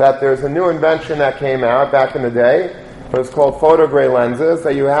that there's a new invention that came out back in the day. It was called photogray lenses,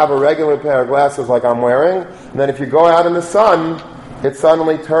 that you have a regular pair of glasses like I'm wearing, and then if you go out in the sun, it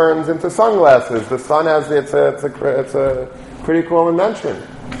suddenly turns into sunglasses. The sun it's a pretty cool invention.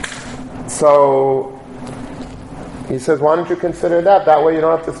 So he says, why don't you consider that? That way you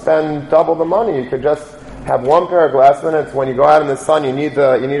don't have to spend double the money. You could just have one pair of glasses, and it's when you go out in the sun, you need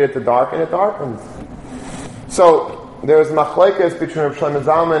it to darken. It darkens. So there's machlekes between Reb Shlomo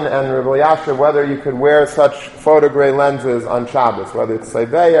Zalman and Reb Elyashiv whether you could wear such photogray lenses on Shabbos, whether it's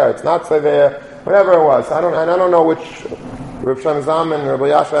Seveya or it's not Seveya, whatever it was. I don't know which Reb Shlomo Zalman and Reb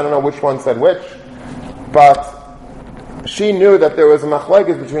Elyashiv. I don't know which one said which, but she knew that there was a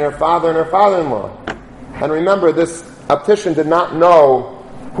machlekes between her father and her father-in-law. And remember, this optician did not know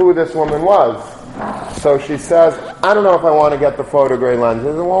who this woman was. So she says, I don't know if I want to get the photogray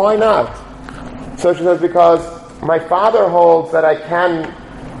lenses. And well, why not? So she says, because my father holds that I can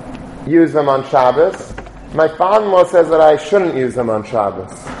use them on Shabbos. My father-in-law says that I shouldn't use them on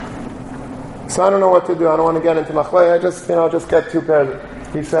Shabbos. So I don't know what to do. I don't want to get into machlei. I just get two pairs.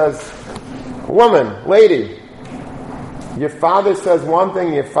 He says, woman, lady, your father says one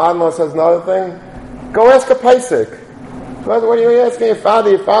thing, your father-in-law says another thing. Go ask a paisik. What are you asking your father,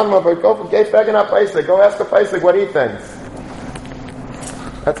 your father-in-law? But go get back in our paisik. Go ask a paisik what he thinks.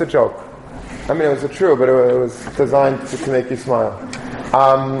 That's a joke. I mean, it was true, but it was designed to make you smile.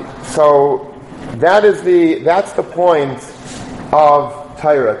 So that's the point of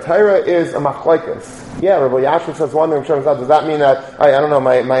Torah. Torah is a machlekes. Yeah, Rabbi Yashin says one thing. Does that mean that I don't know?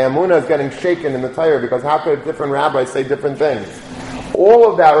 My emunah is getting shaken in the Torah because how could different rabbis say different things?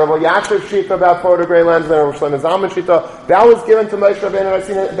 All of that, Rabbi Yashin's shita about photogray lenses and Rabbi Shlomo Zalman's shita, that was given to Moshe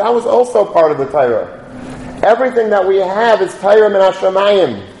Rabbeinu and that was also part of the Torah. Everything that we have is Torah min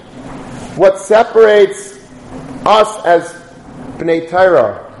hashamayim. What separates us as Bnei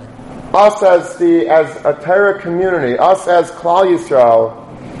Torah, us as a Torah community, us as Klal Yisrael,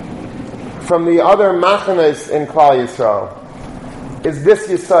 from the other machanes in Klal Yisrael, is this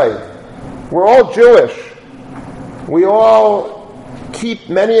Yisai. We're all Jewish. We all keep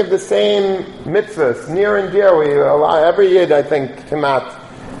many of the same mitzvahs, near and dear. Every Yid, I think, Kemat,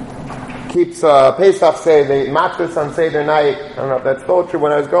 keeps Pesach Seder, matzahs on Seder night. I don't know if that's still true.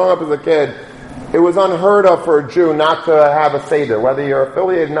 When I was growing up as a kid, it was unheard of for a Jew not to have a Seder. Whether you're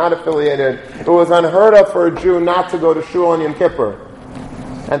affiliated, not affiliated, it was unheard of for a Jew not to go to Shul on Yom Kippur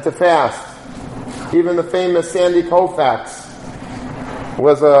and to fast. Even the famous Sandy Koufax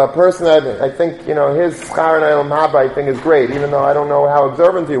was a person that I think, his Schar and Olam Haba, I think, is great, even though I don't know how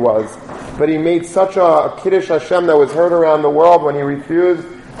observant he was. But he made such a Kiddush Hashem that was heard around the world when he refused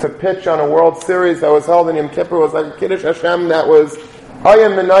to pitch on a World Series that was held in Yom Kippur. It was like a Kiddush Hashem that was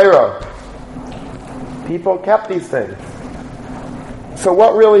Ayam Menaira. People kept these things. So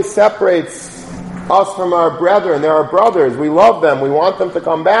what really separates us from our brethren? They're our brothers. We love them. We want them to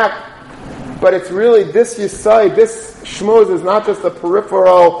come back. But it's really this Yisai, this Shmuz is not just a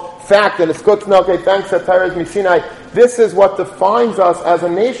peripheral fact, and it's good to know, okay, thanks that Torah is Misinai. This is what defines us as a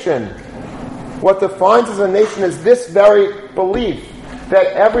nation. What defines us as a nation is this very belief that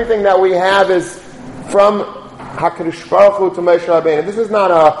everything that we have is from HaKadosh Baruch Hu to Moshe Rabbeinu. This is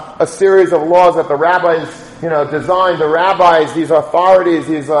not a series of laws that the rabbis, designed. The rabbis, these authorities,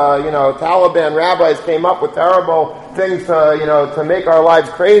 these, Taliban rabbis came up with terrible things to make our lives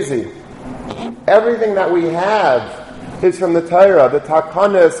crazy. Everything that we have is from the Torah, the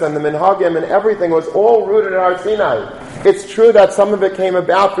Takanas and the Minhagim, and everything was all rooted in Har Sinai. It's true that some of it came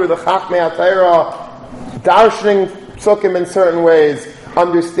about through the Chachmei HaTorah, darshaning psukim in certain ways,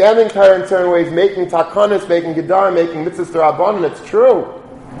 understanding Torah in certain ways, making Takanas, making Gedar, making Mitzvahs D'Rabbanan. It's true.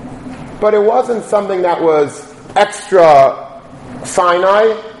 But it wasn't something that was extra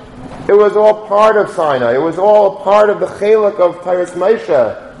Sinai. It was all part of Sinai. It was all part of the Chelek of Teiras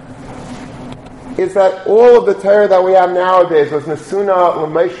Moshe. Is that all of the Torah that we have nowadays was Nesuna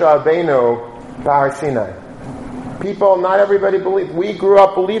L'Moshe Rabbeinu B'Har Sinai. People, not everybody believe. We grew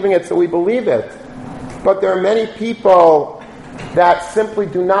up believing it, so we believe it. But there are many people that simply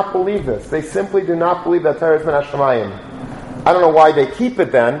do not believe this. They simply do not believe that Torah is Min HaShamayim. I don't know why they keep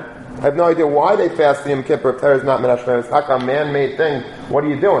it then. I have no idea why they fast the Yom Kippur if Torah is not Min HaShamayim. It's like a man-made thing. What are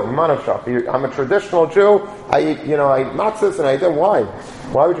you doing? Manavshach. I'm a traditional Jew. I eat matzahs and I do. Why?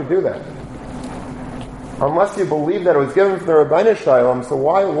 Why would you do that? Unless you believe that it was given from the Rabbeinu Shalom, so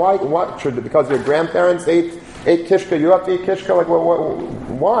why, because your grandparents ate kishka, you have to eat kishka? Like,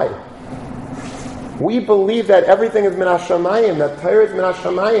 why? We believe that everything is Min HaShamayim, that Torah is Min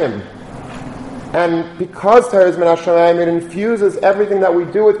HaShamayim. And because Torah is Min HaShamayim, it infuses everything that we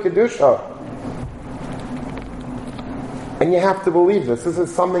do with Kedusha. And you have to believe this. This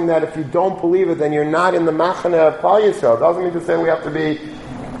is something that if you don't believe it, then you're not in the Machane of Klal Yisrael. It doesn't mean to say we have to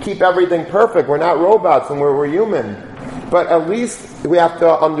keep everything perfect. We're not robots and we're human. But at least we have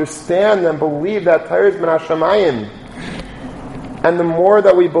to understand and believe that Torah is Min HaShamayim. And the more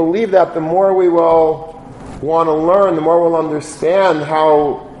that we believe that, the more we will want to learn, the more we'll understand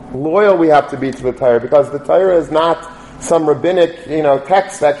how loyal we have to be to the Torah. Because the Torah is not some rabbinic,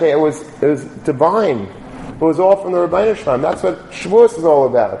 text that it was divine. It was all from the Rabbeinu Shalom. That's what Shavuos is all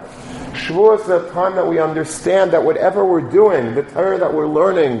about. Shavuos is a time that we understand that whatever we're doing, the Torah that we're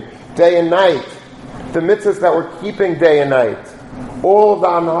learning day and night, the mitzvahs that we're keeping day and night, all of the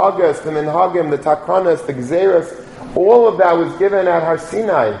anhagas, the minhagim, the takanas, the gzeras, all of that was given at Har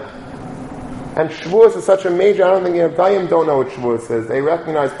Sinai. And Shavuos is such a major, I don't think Yevdayim don't know what Shavuos is. They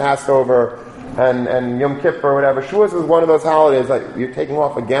recognize Passover and Yom Kippur or whatever. Shavuos is one of those holidays, like, you're taking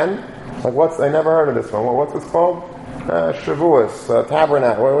off again? Like, I never heard of this one. What's this called? Shavuos,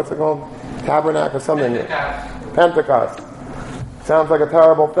 Tabernacle. What's it called? Tabernacle or something? Pentecost. Sounds like a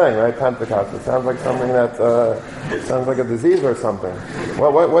terrible thing, right? Pentecost. It sounds like something that sounds like a disease or something.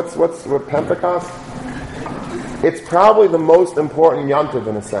 What's Pentecost? It's probably the most important yontiv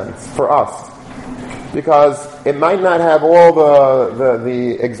in a sense for us, because it might not have all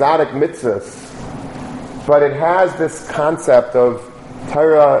the exotic mitzvahs, but it has this concept of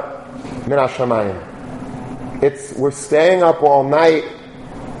Torah Min HaShamayim. We're staying up all night,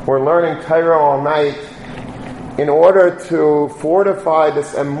 we're learning Torah all night, in order to fortify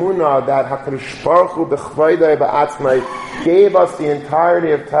this emunah that HaKadosh Baruch Hu b'chvaydei ba'atzmai gave us the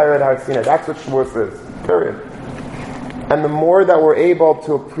entirety of Torah at Har Sinai. That's what Shavuos is, period. And the more that we're able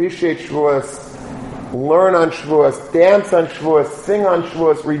to appreciate Shavuos, learn on Shavuos, dance on Shavuos, sing on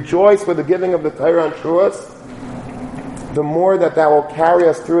Shavuos, rejoice with the giving of the Torah on Shavuos, the more that will carry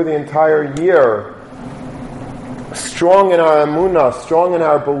us through the entire year, strong in our emunah, strong in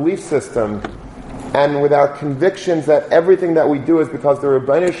our belief system, and with our convictions that everything that we do is because the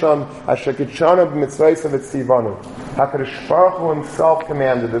Rebbeinu Shalom Asher Kitshanu b'mitzvaysav etzivanu. HaKadosh Baruch Hu himself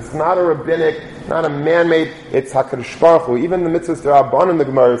commanded. It's not a rabbinic, not a man-made, it's HaKadosh Baruch Hu. Even the mitzvahs d'Rabbanan, the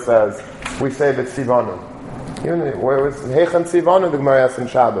Gemara says, we say b'tzivanu. Even where it was Heichan Tzivanu, the Gemara asks in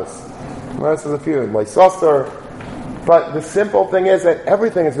Shabbos. The Gemara says a few, L'Sosar. But the simple thing is that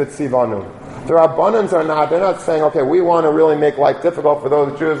everything is b'tzivanu. The Rabbanans they're not saying, okay, we want to really make life difficult for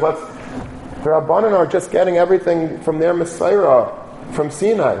those Jews, the Rabbanan are just getting everything from their Messiah, from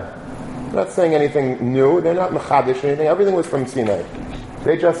Sinai. They're not saying anything new. They're not mechadish or anything. Everything was from Sinai.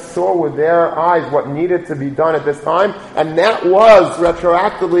 They just saw with their eyes what needed to be done at this time, and that was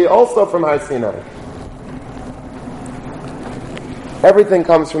retroactively also from Har Sinai. Everything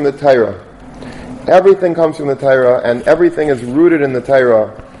comes from the Torah. Everything comes from the Torah, and everything is rooted in the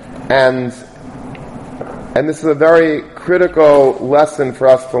Torah. And this is a very critical lesson for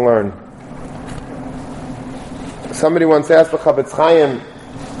us to learn. Somebody once asked the Chavetz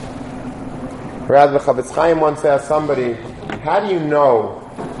Chaim once asked somebody, how do you know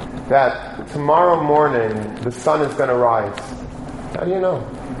that tomorrow morning the sun is going to rise? How do you know?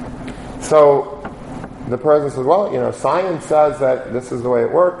 So the person says, well, science says that this is the way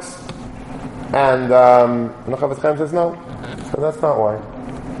it works. And the Chavetz Chaim says, no. So that's not why.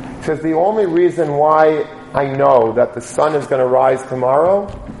 He says, the only reason why I know that the sun is going to rise tomorrow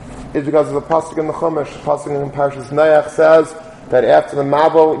is because of the pasuk in the Chumash. The pasuk in Parshas Noach says that after the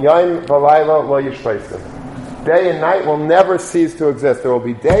Mabul, Yom v'layla lo yishvaisim. Day and night will never cease to exist. There will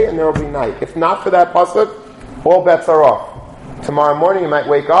be day and there will be night. If not for that pasuk, all bets are off. Tomorrow morning you might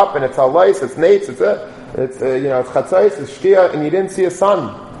wake up and it's halais, it's nates, it's chatzais, it's shkia, and you didn't see a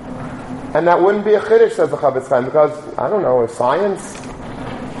sun. And that wouldn't be a chiddush, says the Chavetz Chaim, because I don't know, if science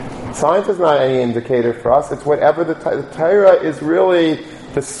Science is not any indicator for us. It's whatever the Torah is really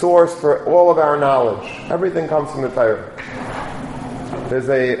the source for all of our knowledge. Everything comes from the Torah. There's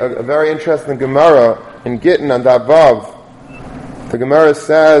a very interesting Gemara in Gittin on Davav. The Gemara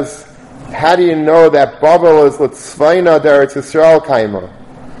says, how do you know that Babel is Litzvaina d'Eretz Yisrael Kaima?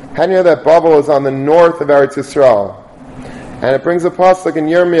 How do you know that Babel is on the north of Eretz Yisrael? And it brings a pasuk in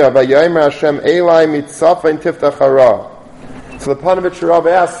Yirmiyah, Vayomer Hashem Elai Mitzafa Tiftach Hara. So the Panovich Rav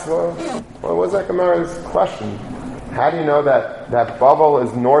asks, what was that Gemara's question? How do you know that Babel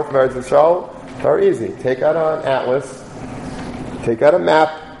is north of Eretz Yisrael? Very easy. Take out an atlas, take out a map,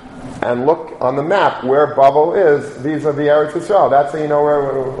 and look on the map where Babel is vis-a-vis Eretz Yisrael. That's how you know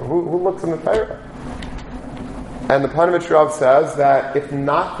who looks in the Torah. And the Panovich Rav says that if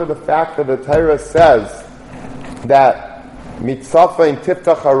not for the fact that the Torah says that Mitzafa in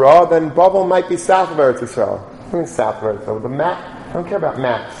Tiftach Hara, then Babel might be south of Eretz Yisrael. What means south of Eretz Yisrael? The map, I don't care about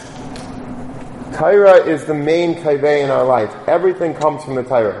maps. Torah is the main kaveh in our life. Everything comes from the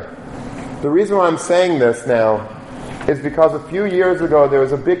Torah. The reason why I'm saying this now is because a few years ago there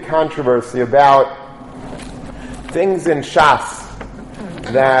was a big controversy about things in Shas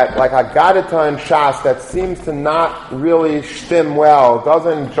that, like Haggadah in Shas, that seems to not really stim well,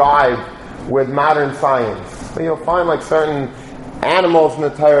 doesn't jive with modern science. So you'll find like certain animals in the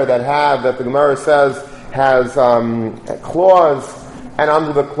Torah that the Gemara says has claws, and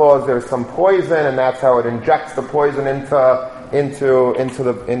under the claws there's some poison, and that's how it injects the poison into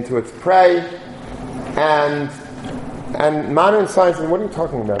its prey. And modern science, what are you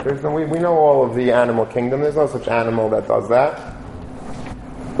talking about? We know all of the animal kingdom. There's no such animal that does that.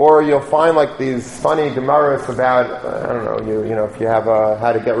 Or you'll find like these funny gemaras about if you have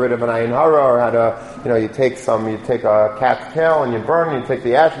how to get rid of an ayin hara, or how to you take a cat's tail and you burn, and you take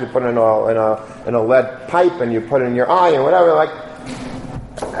the ashes, you put it in a lead pipe, and you put it in your eye and whatever.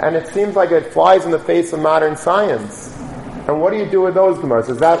 And it seems like it flies in the face of modern science. And what do you do with those gemaras?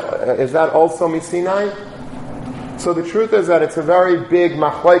 Is that also Misinai? So the truth is that it's a very big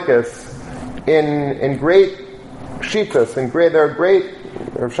machlokes in great shittas, there are great.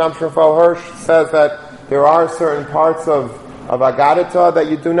 Rav Shamshon Raphael Hirsch says that there are certain parts of Haggadah that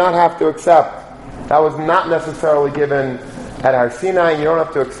you do not have to accept. That was not necessarily given at Har Sinai. You don't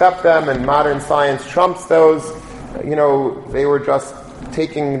have to accept them, and modern science trumps those. They were just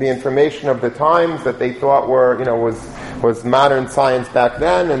taking the information of the times that they thought was modern science back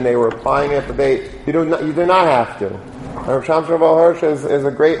then, and they were applying it. But you do not have to. Rav Shamshon Raphael Hirsch is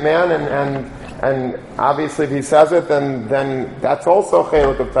a great man, and obviously if he says it, then that's also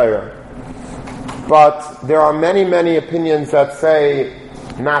Chelek of Torah. But there are many, many opinions that say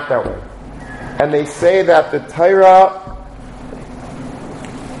not that way. And they say that the Torah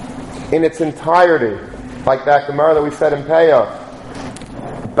in its entirety, like that Gemara that we said in Peah,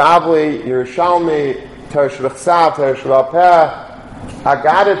 Bavli, Yerushalmi, Torah Shebechsav, Torah Sheba'al Peh,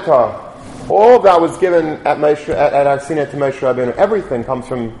 Haggadah, all that was given at Har Sinai to Moshe Rabbeinu. Everything comes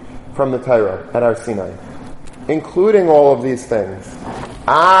from the Torah at Har Sinai, including all of these things.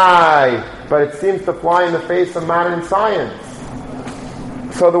 But it seems to fly in the face of modern science.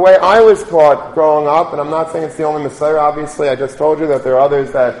 So the way I was taught growing up, and I'm not saying it's the only Messiah, obviously, I just told you that there are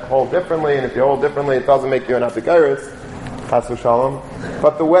others that hold differently, and if you hold differently, it doesn't make you an Apikaris, Chas v'Shalom.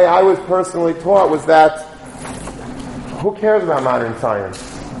 But the way I was personally taught was that, who cares about modern science?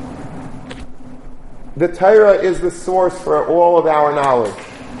 The Torah is the source for all of our knowledge.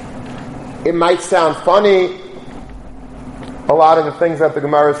 It might sound funny, a lot of the things that the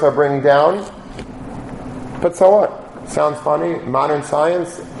Gemaras are bringing down, but so what? Sounds funny, modern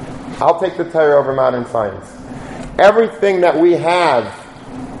science. I'll take the Torah over modern science. Everything that we have,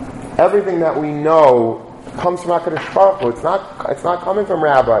 everything that we know, comes from HaKadosh Baruch Hu. It's not coming from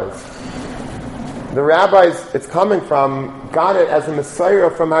rabbis. The rabbis, it's coming from, got it as a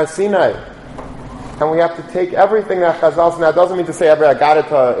Messiah from Har Sinai. And we have to take everything that Chazal says. Now, it doesn't mean to say every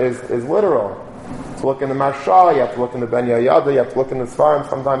Haggadah is literal. To look in the Marsha, you have to look in the Ben Yehoyada, you have to look in the Svarim.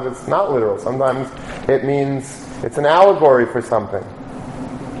 Sometimes it's not literal. Sometimes it means it's an allegory for something.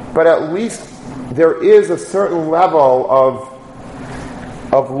 But at least there is a certain level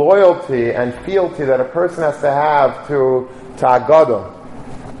of loyalty and fealty that a person has to have to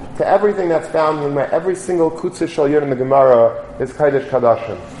Haggadah, to everything that's found in every single Kutzah Shal Yud in the Gemara is Kodesh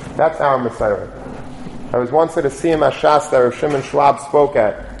Kadashim. That's our Messiah. I was once at a Siyum HaShas that Rav Shimon Schwab spoke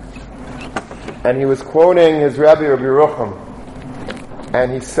at, and he was quoting his Rebbe, Rabbi Yerucham,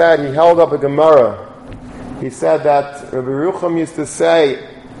 and he held up a Gemara. He said that Rabbi Yerucham used to say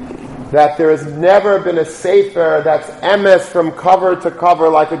that there has never been a Sefer that's emes from cover to cover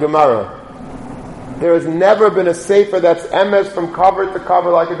like a Gemara. There has never been a sefer that's emes from cover to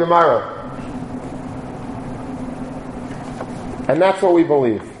cover like a Gemara. And that's what we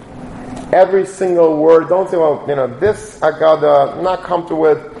believe. Every single word. Don't say, well, this I gotta not comfortable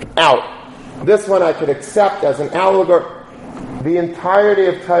with, out. This one I could accept as an allegory. The entirety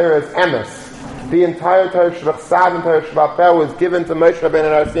of Torah is emes. The entire Torah Shebach Sav and Torah Shebach Peh was given to Moshe Rabbeinu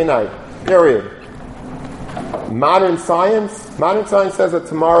at Har Sinai. Period. Modern science says that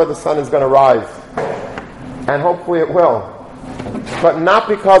tomorrow the sun is going to rise. And hopefully it will. But not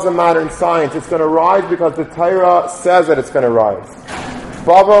because of modern science. It's going to rise because the Torah says that it's going to rise.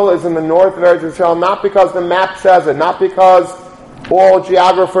 Bavel is in the north of Eretz Yisrael, not because the map says it, not because all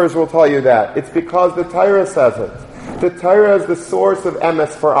geographers will tell you that. It's because the Torah says it. The Torah is the source of emes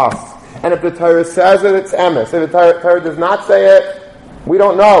for us. And if the Torah says it, it's emes. If the Torah does not say it, we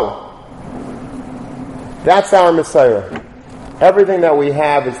don't know. That's our Messiah. Everything that we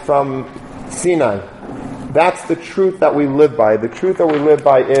have is from Sinai. That's the truth that we live by. The truth that we live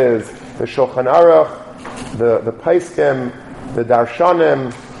by is the Shulchan Aruch, the Paiskim, the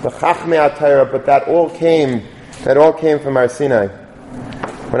Darshanim, the Chachmei HaTorah, but that all came from Har Sinai.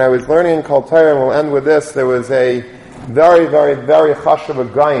 When I was learning in Kol Torah, and we'll end with this, there was a very, very, very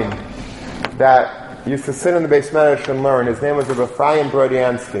chashuv gaon that used to sit in the Beis Medrash and learn. His name was Rabbi Ephraim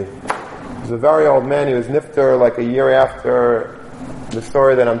Brodiansky. He was a very old man. He was nifter like a year after the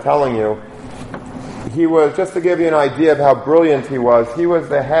story that I'm telling you. He was, just to give you an idea of how brilliant he was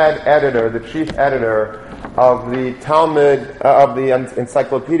the head editor, the chief editor of the Talmud, of the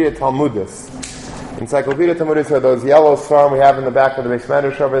Encyclopedia Talmudis. Encyclopedia Talmudis are those yellow svarim we have in the back of the Beis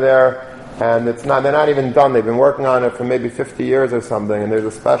Medrash over there, and they're not even done. They've been working on it for maybe 50 years or something, and there's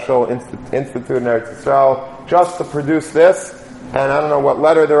a special institute in Eretz Yisrael just to produce this, and I don't know what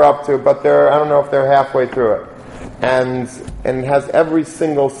letter they're up to, but I don't know if they're halfway through it. And it has every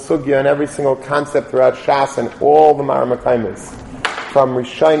single sugya and every single concept throughout Shas and all the Maramachaimis, from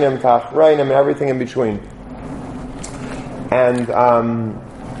Rishonim to Achrayim and everything in between. And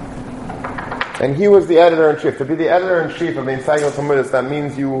he was the editor-in-chief. To be the editor-in-chief of the Encyclopedia Talmudis, that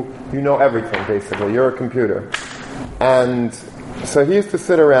means you know everything, basically. You're a computer. And so he used to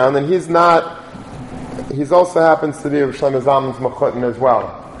sit around, and he also happens to be Rav Shlomo Zalman's Mechutin as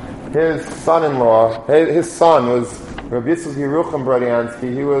well. His son-in-law, his son was Rav Yitzchak Yerucham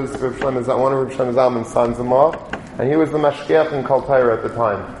Brodiansky. He was one of Rav Shlomo Zalman's sons-in-law, and he was the mashgiach in Kol Torah at the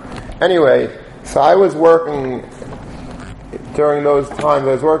time. Anyway, so I was working during those times.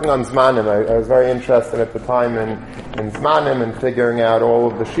 I was working on Zmanim. I was very interested at the time in Zmanim and figuring out all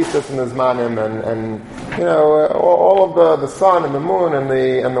of the shittas in the Zmanim and all of the sun and the moon and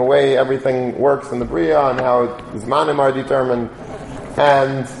the way everything works in the Bria and how Zmanim are determined.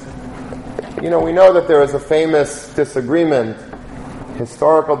 And we know that there is a famous disagreement,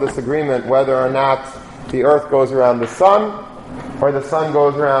 historical disagreement, whether or not the earth goes around the sun or the sun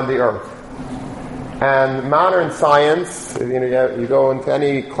goes around the earth. And modern science, you go into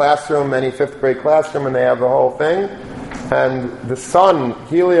any classroom, any fifth grade classroom, and they have the whole thing. And the sun,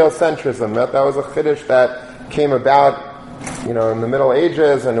 heliocentrism, that was a chiddush that came about, in the Middle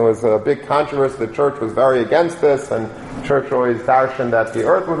Ages, and it was a big controversy. The church was very against this, and the church always darshaned that the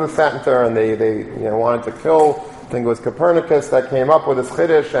earth was a center, and they wanted to kill. I think it was Copernicus that came up with this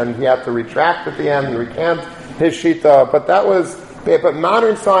chiddush, and he had to retract at the end and recant his shita. But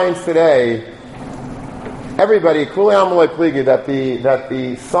modern science today, everybody, Kuli Amalei Pligi, that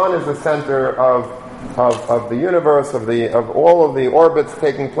the sun is the center of the universe, of all of the orbits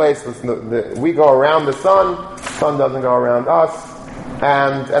taking place. We go around the sun doesn't go around us,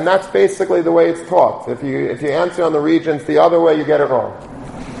 and that's basically the way it's taught. If you answer on the regions the other way, you get it wrong.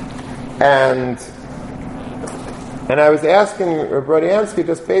 And I was asking Brodiansky,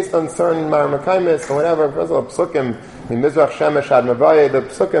 just based on certain Maramachaimis and whatever, first of all, Psukim, Mizrach Shemesh Ad Mavayeh, the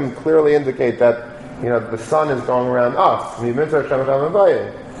Psukim clearly indicate that the sun is going around us.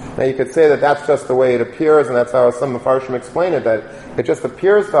 Now you could say that that's just the way it appears, and that's how some Mefarshim explain it, that it just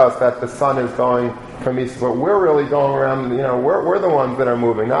appears to us that the sun is going from east, but we're really going around, we're the ones that are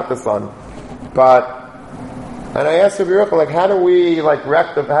moving, not the sun. And I asked Rabbi Yerucham, how do we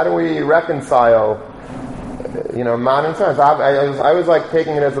reconcile, modern science? I was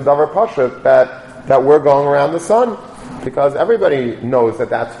taking it as a davar pashut that we're going around the sun, because everybody knows that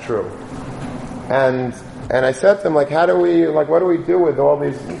that's true. And I said to him, what do we do with all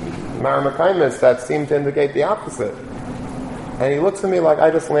these Maramachaimis that seem to indicate the opposite? And he looks at me like I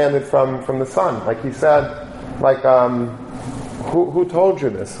just landed from the sun. Like he said, who told you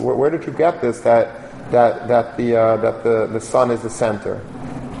this? Where did you get this? That the sun is the center.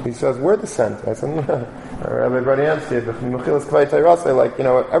 He says, we're the center. I said, Everybody else here, like,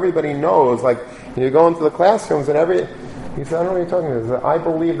 everybody knows, like, you go into the classrooms and he said, I don't know what you're talking about. I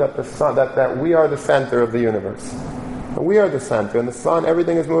believe that the sun, that we are the center of the universe. We are the center, and the sun,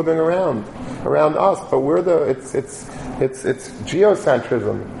 everything is moving around us, but it's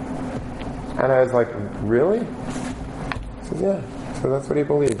geocentrism. And I was like, really? He says, yeah. So that's what he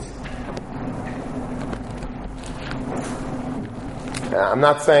believes. I'm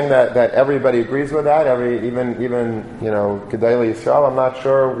not saying that everybody agrees with that. Even Gedolei Yisrael, I'm not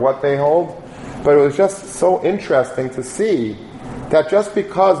sure what they hold, but it was just so interesting to see that just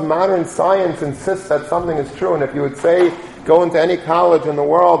because modern science insists that something is true, and if you would say go into any college in the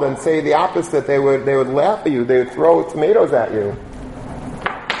world and say the opposite, they would laugh at you. They would throw tomatoes at you.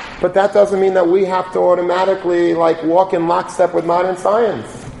 But that doesn't mean that we have to automatically walk in lockstep with modern science.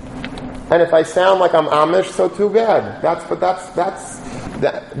 And if I sound like I'm Amish, so too bad.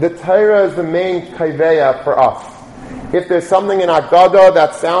 The Torah is the main kaiveya for us. If there's something in Agada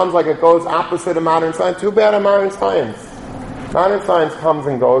that sounds like it goes opposite of modern science, too bad of modern science. Modern science comes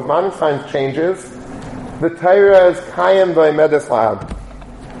and goes. Modern science changes. The Torah is Kayim V'Medes Lab.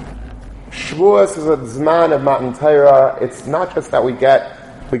 Shavuos is a zman of Matan Torah. It's not just that we got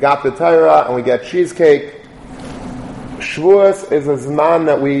the Torah and we get cheesecake. Shavuos is a zman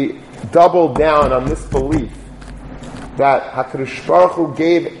that we double down on this belief that HaKadosh Baruch Hu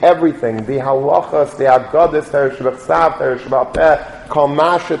gave everything, the halachas, the agadas, Torah Shebachsav, Torah Sheba'al Kol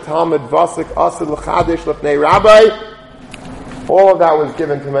Masha Talmud Vasik Asad L'Chadish L'Pnei Rabbi. All of that was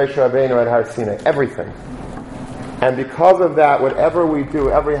given to Moshe Rabbeinu at Har Sinai, everything. And because of that, whatever we do,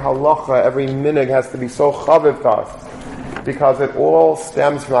 every halacha, every minig has to be so chaviv to us, because it all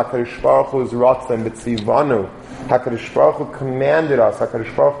stems from HaKadosh Baruch Hu's ratzon b'tzivanu. HaKadosh Baruch Hu commanded us.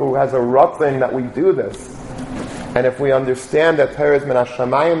 HaKadosh Baruch Hu has a ratzon that we do this. And if we understand that Torah is min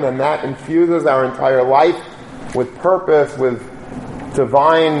hashamayim, then that infuses our entire life with purpose, with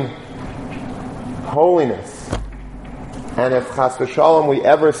divine holiness. And if chas v'shalom we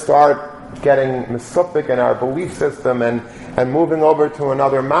ever start getting mesupik in our belief system and moving over to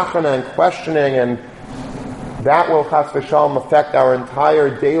another machana and questioning, and that will chas v'shalom affect our entire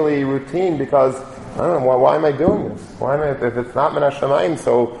daily routine, because I don't know, why am I doing this? If it's not min hashamayim,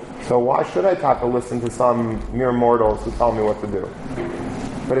 so why should I have to listen to some mere mortals who tell me what to do?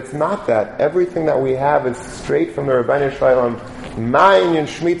 But it's not that. Everything that we have is straight from the Rebbeinu Shalom. Ma'in yin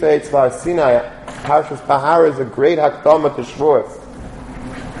Shmita Eitzvar Sinai. Parshas Pahara is a great hakdama to Shavuos.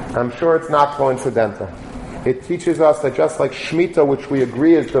 I'm sure it's not coincidental. It teaches us that just like Shemitah, which we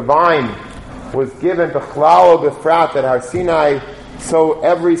agree is divine, was given to Chlal B'frat at Har Sinai, so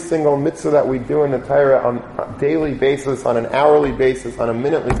every single mitzvah that we do in the Torah on a daily basis, on an hourly basis, on a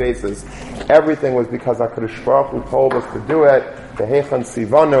minutely basis, everything was because HaKadosh Baruch Hu told us to do it. Tehechan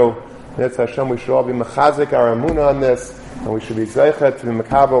Sivanu. That's Hashem, we should all be mechazik our emunah on this, and we should be zeichet to be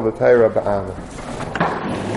mekabel the Torah ba'amen.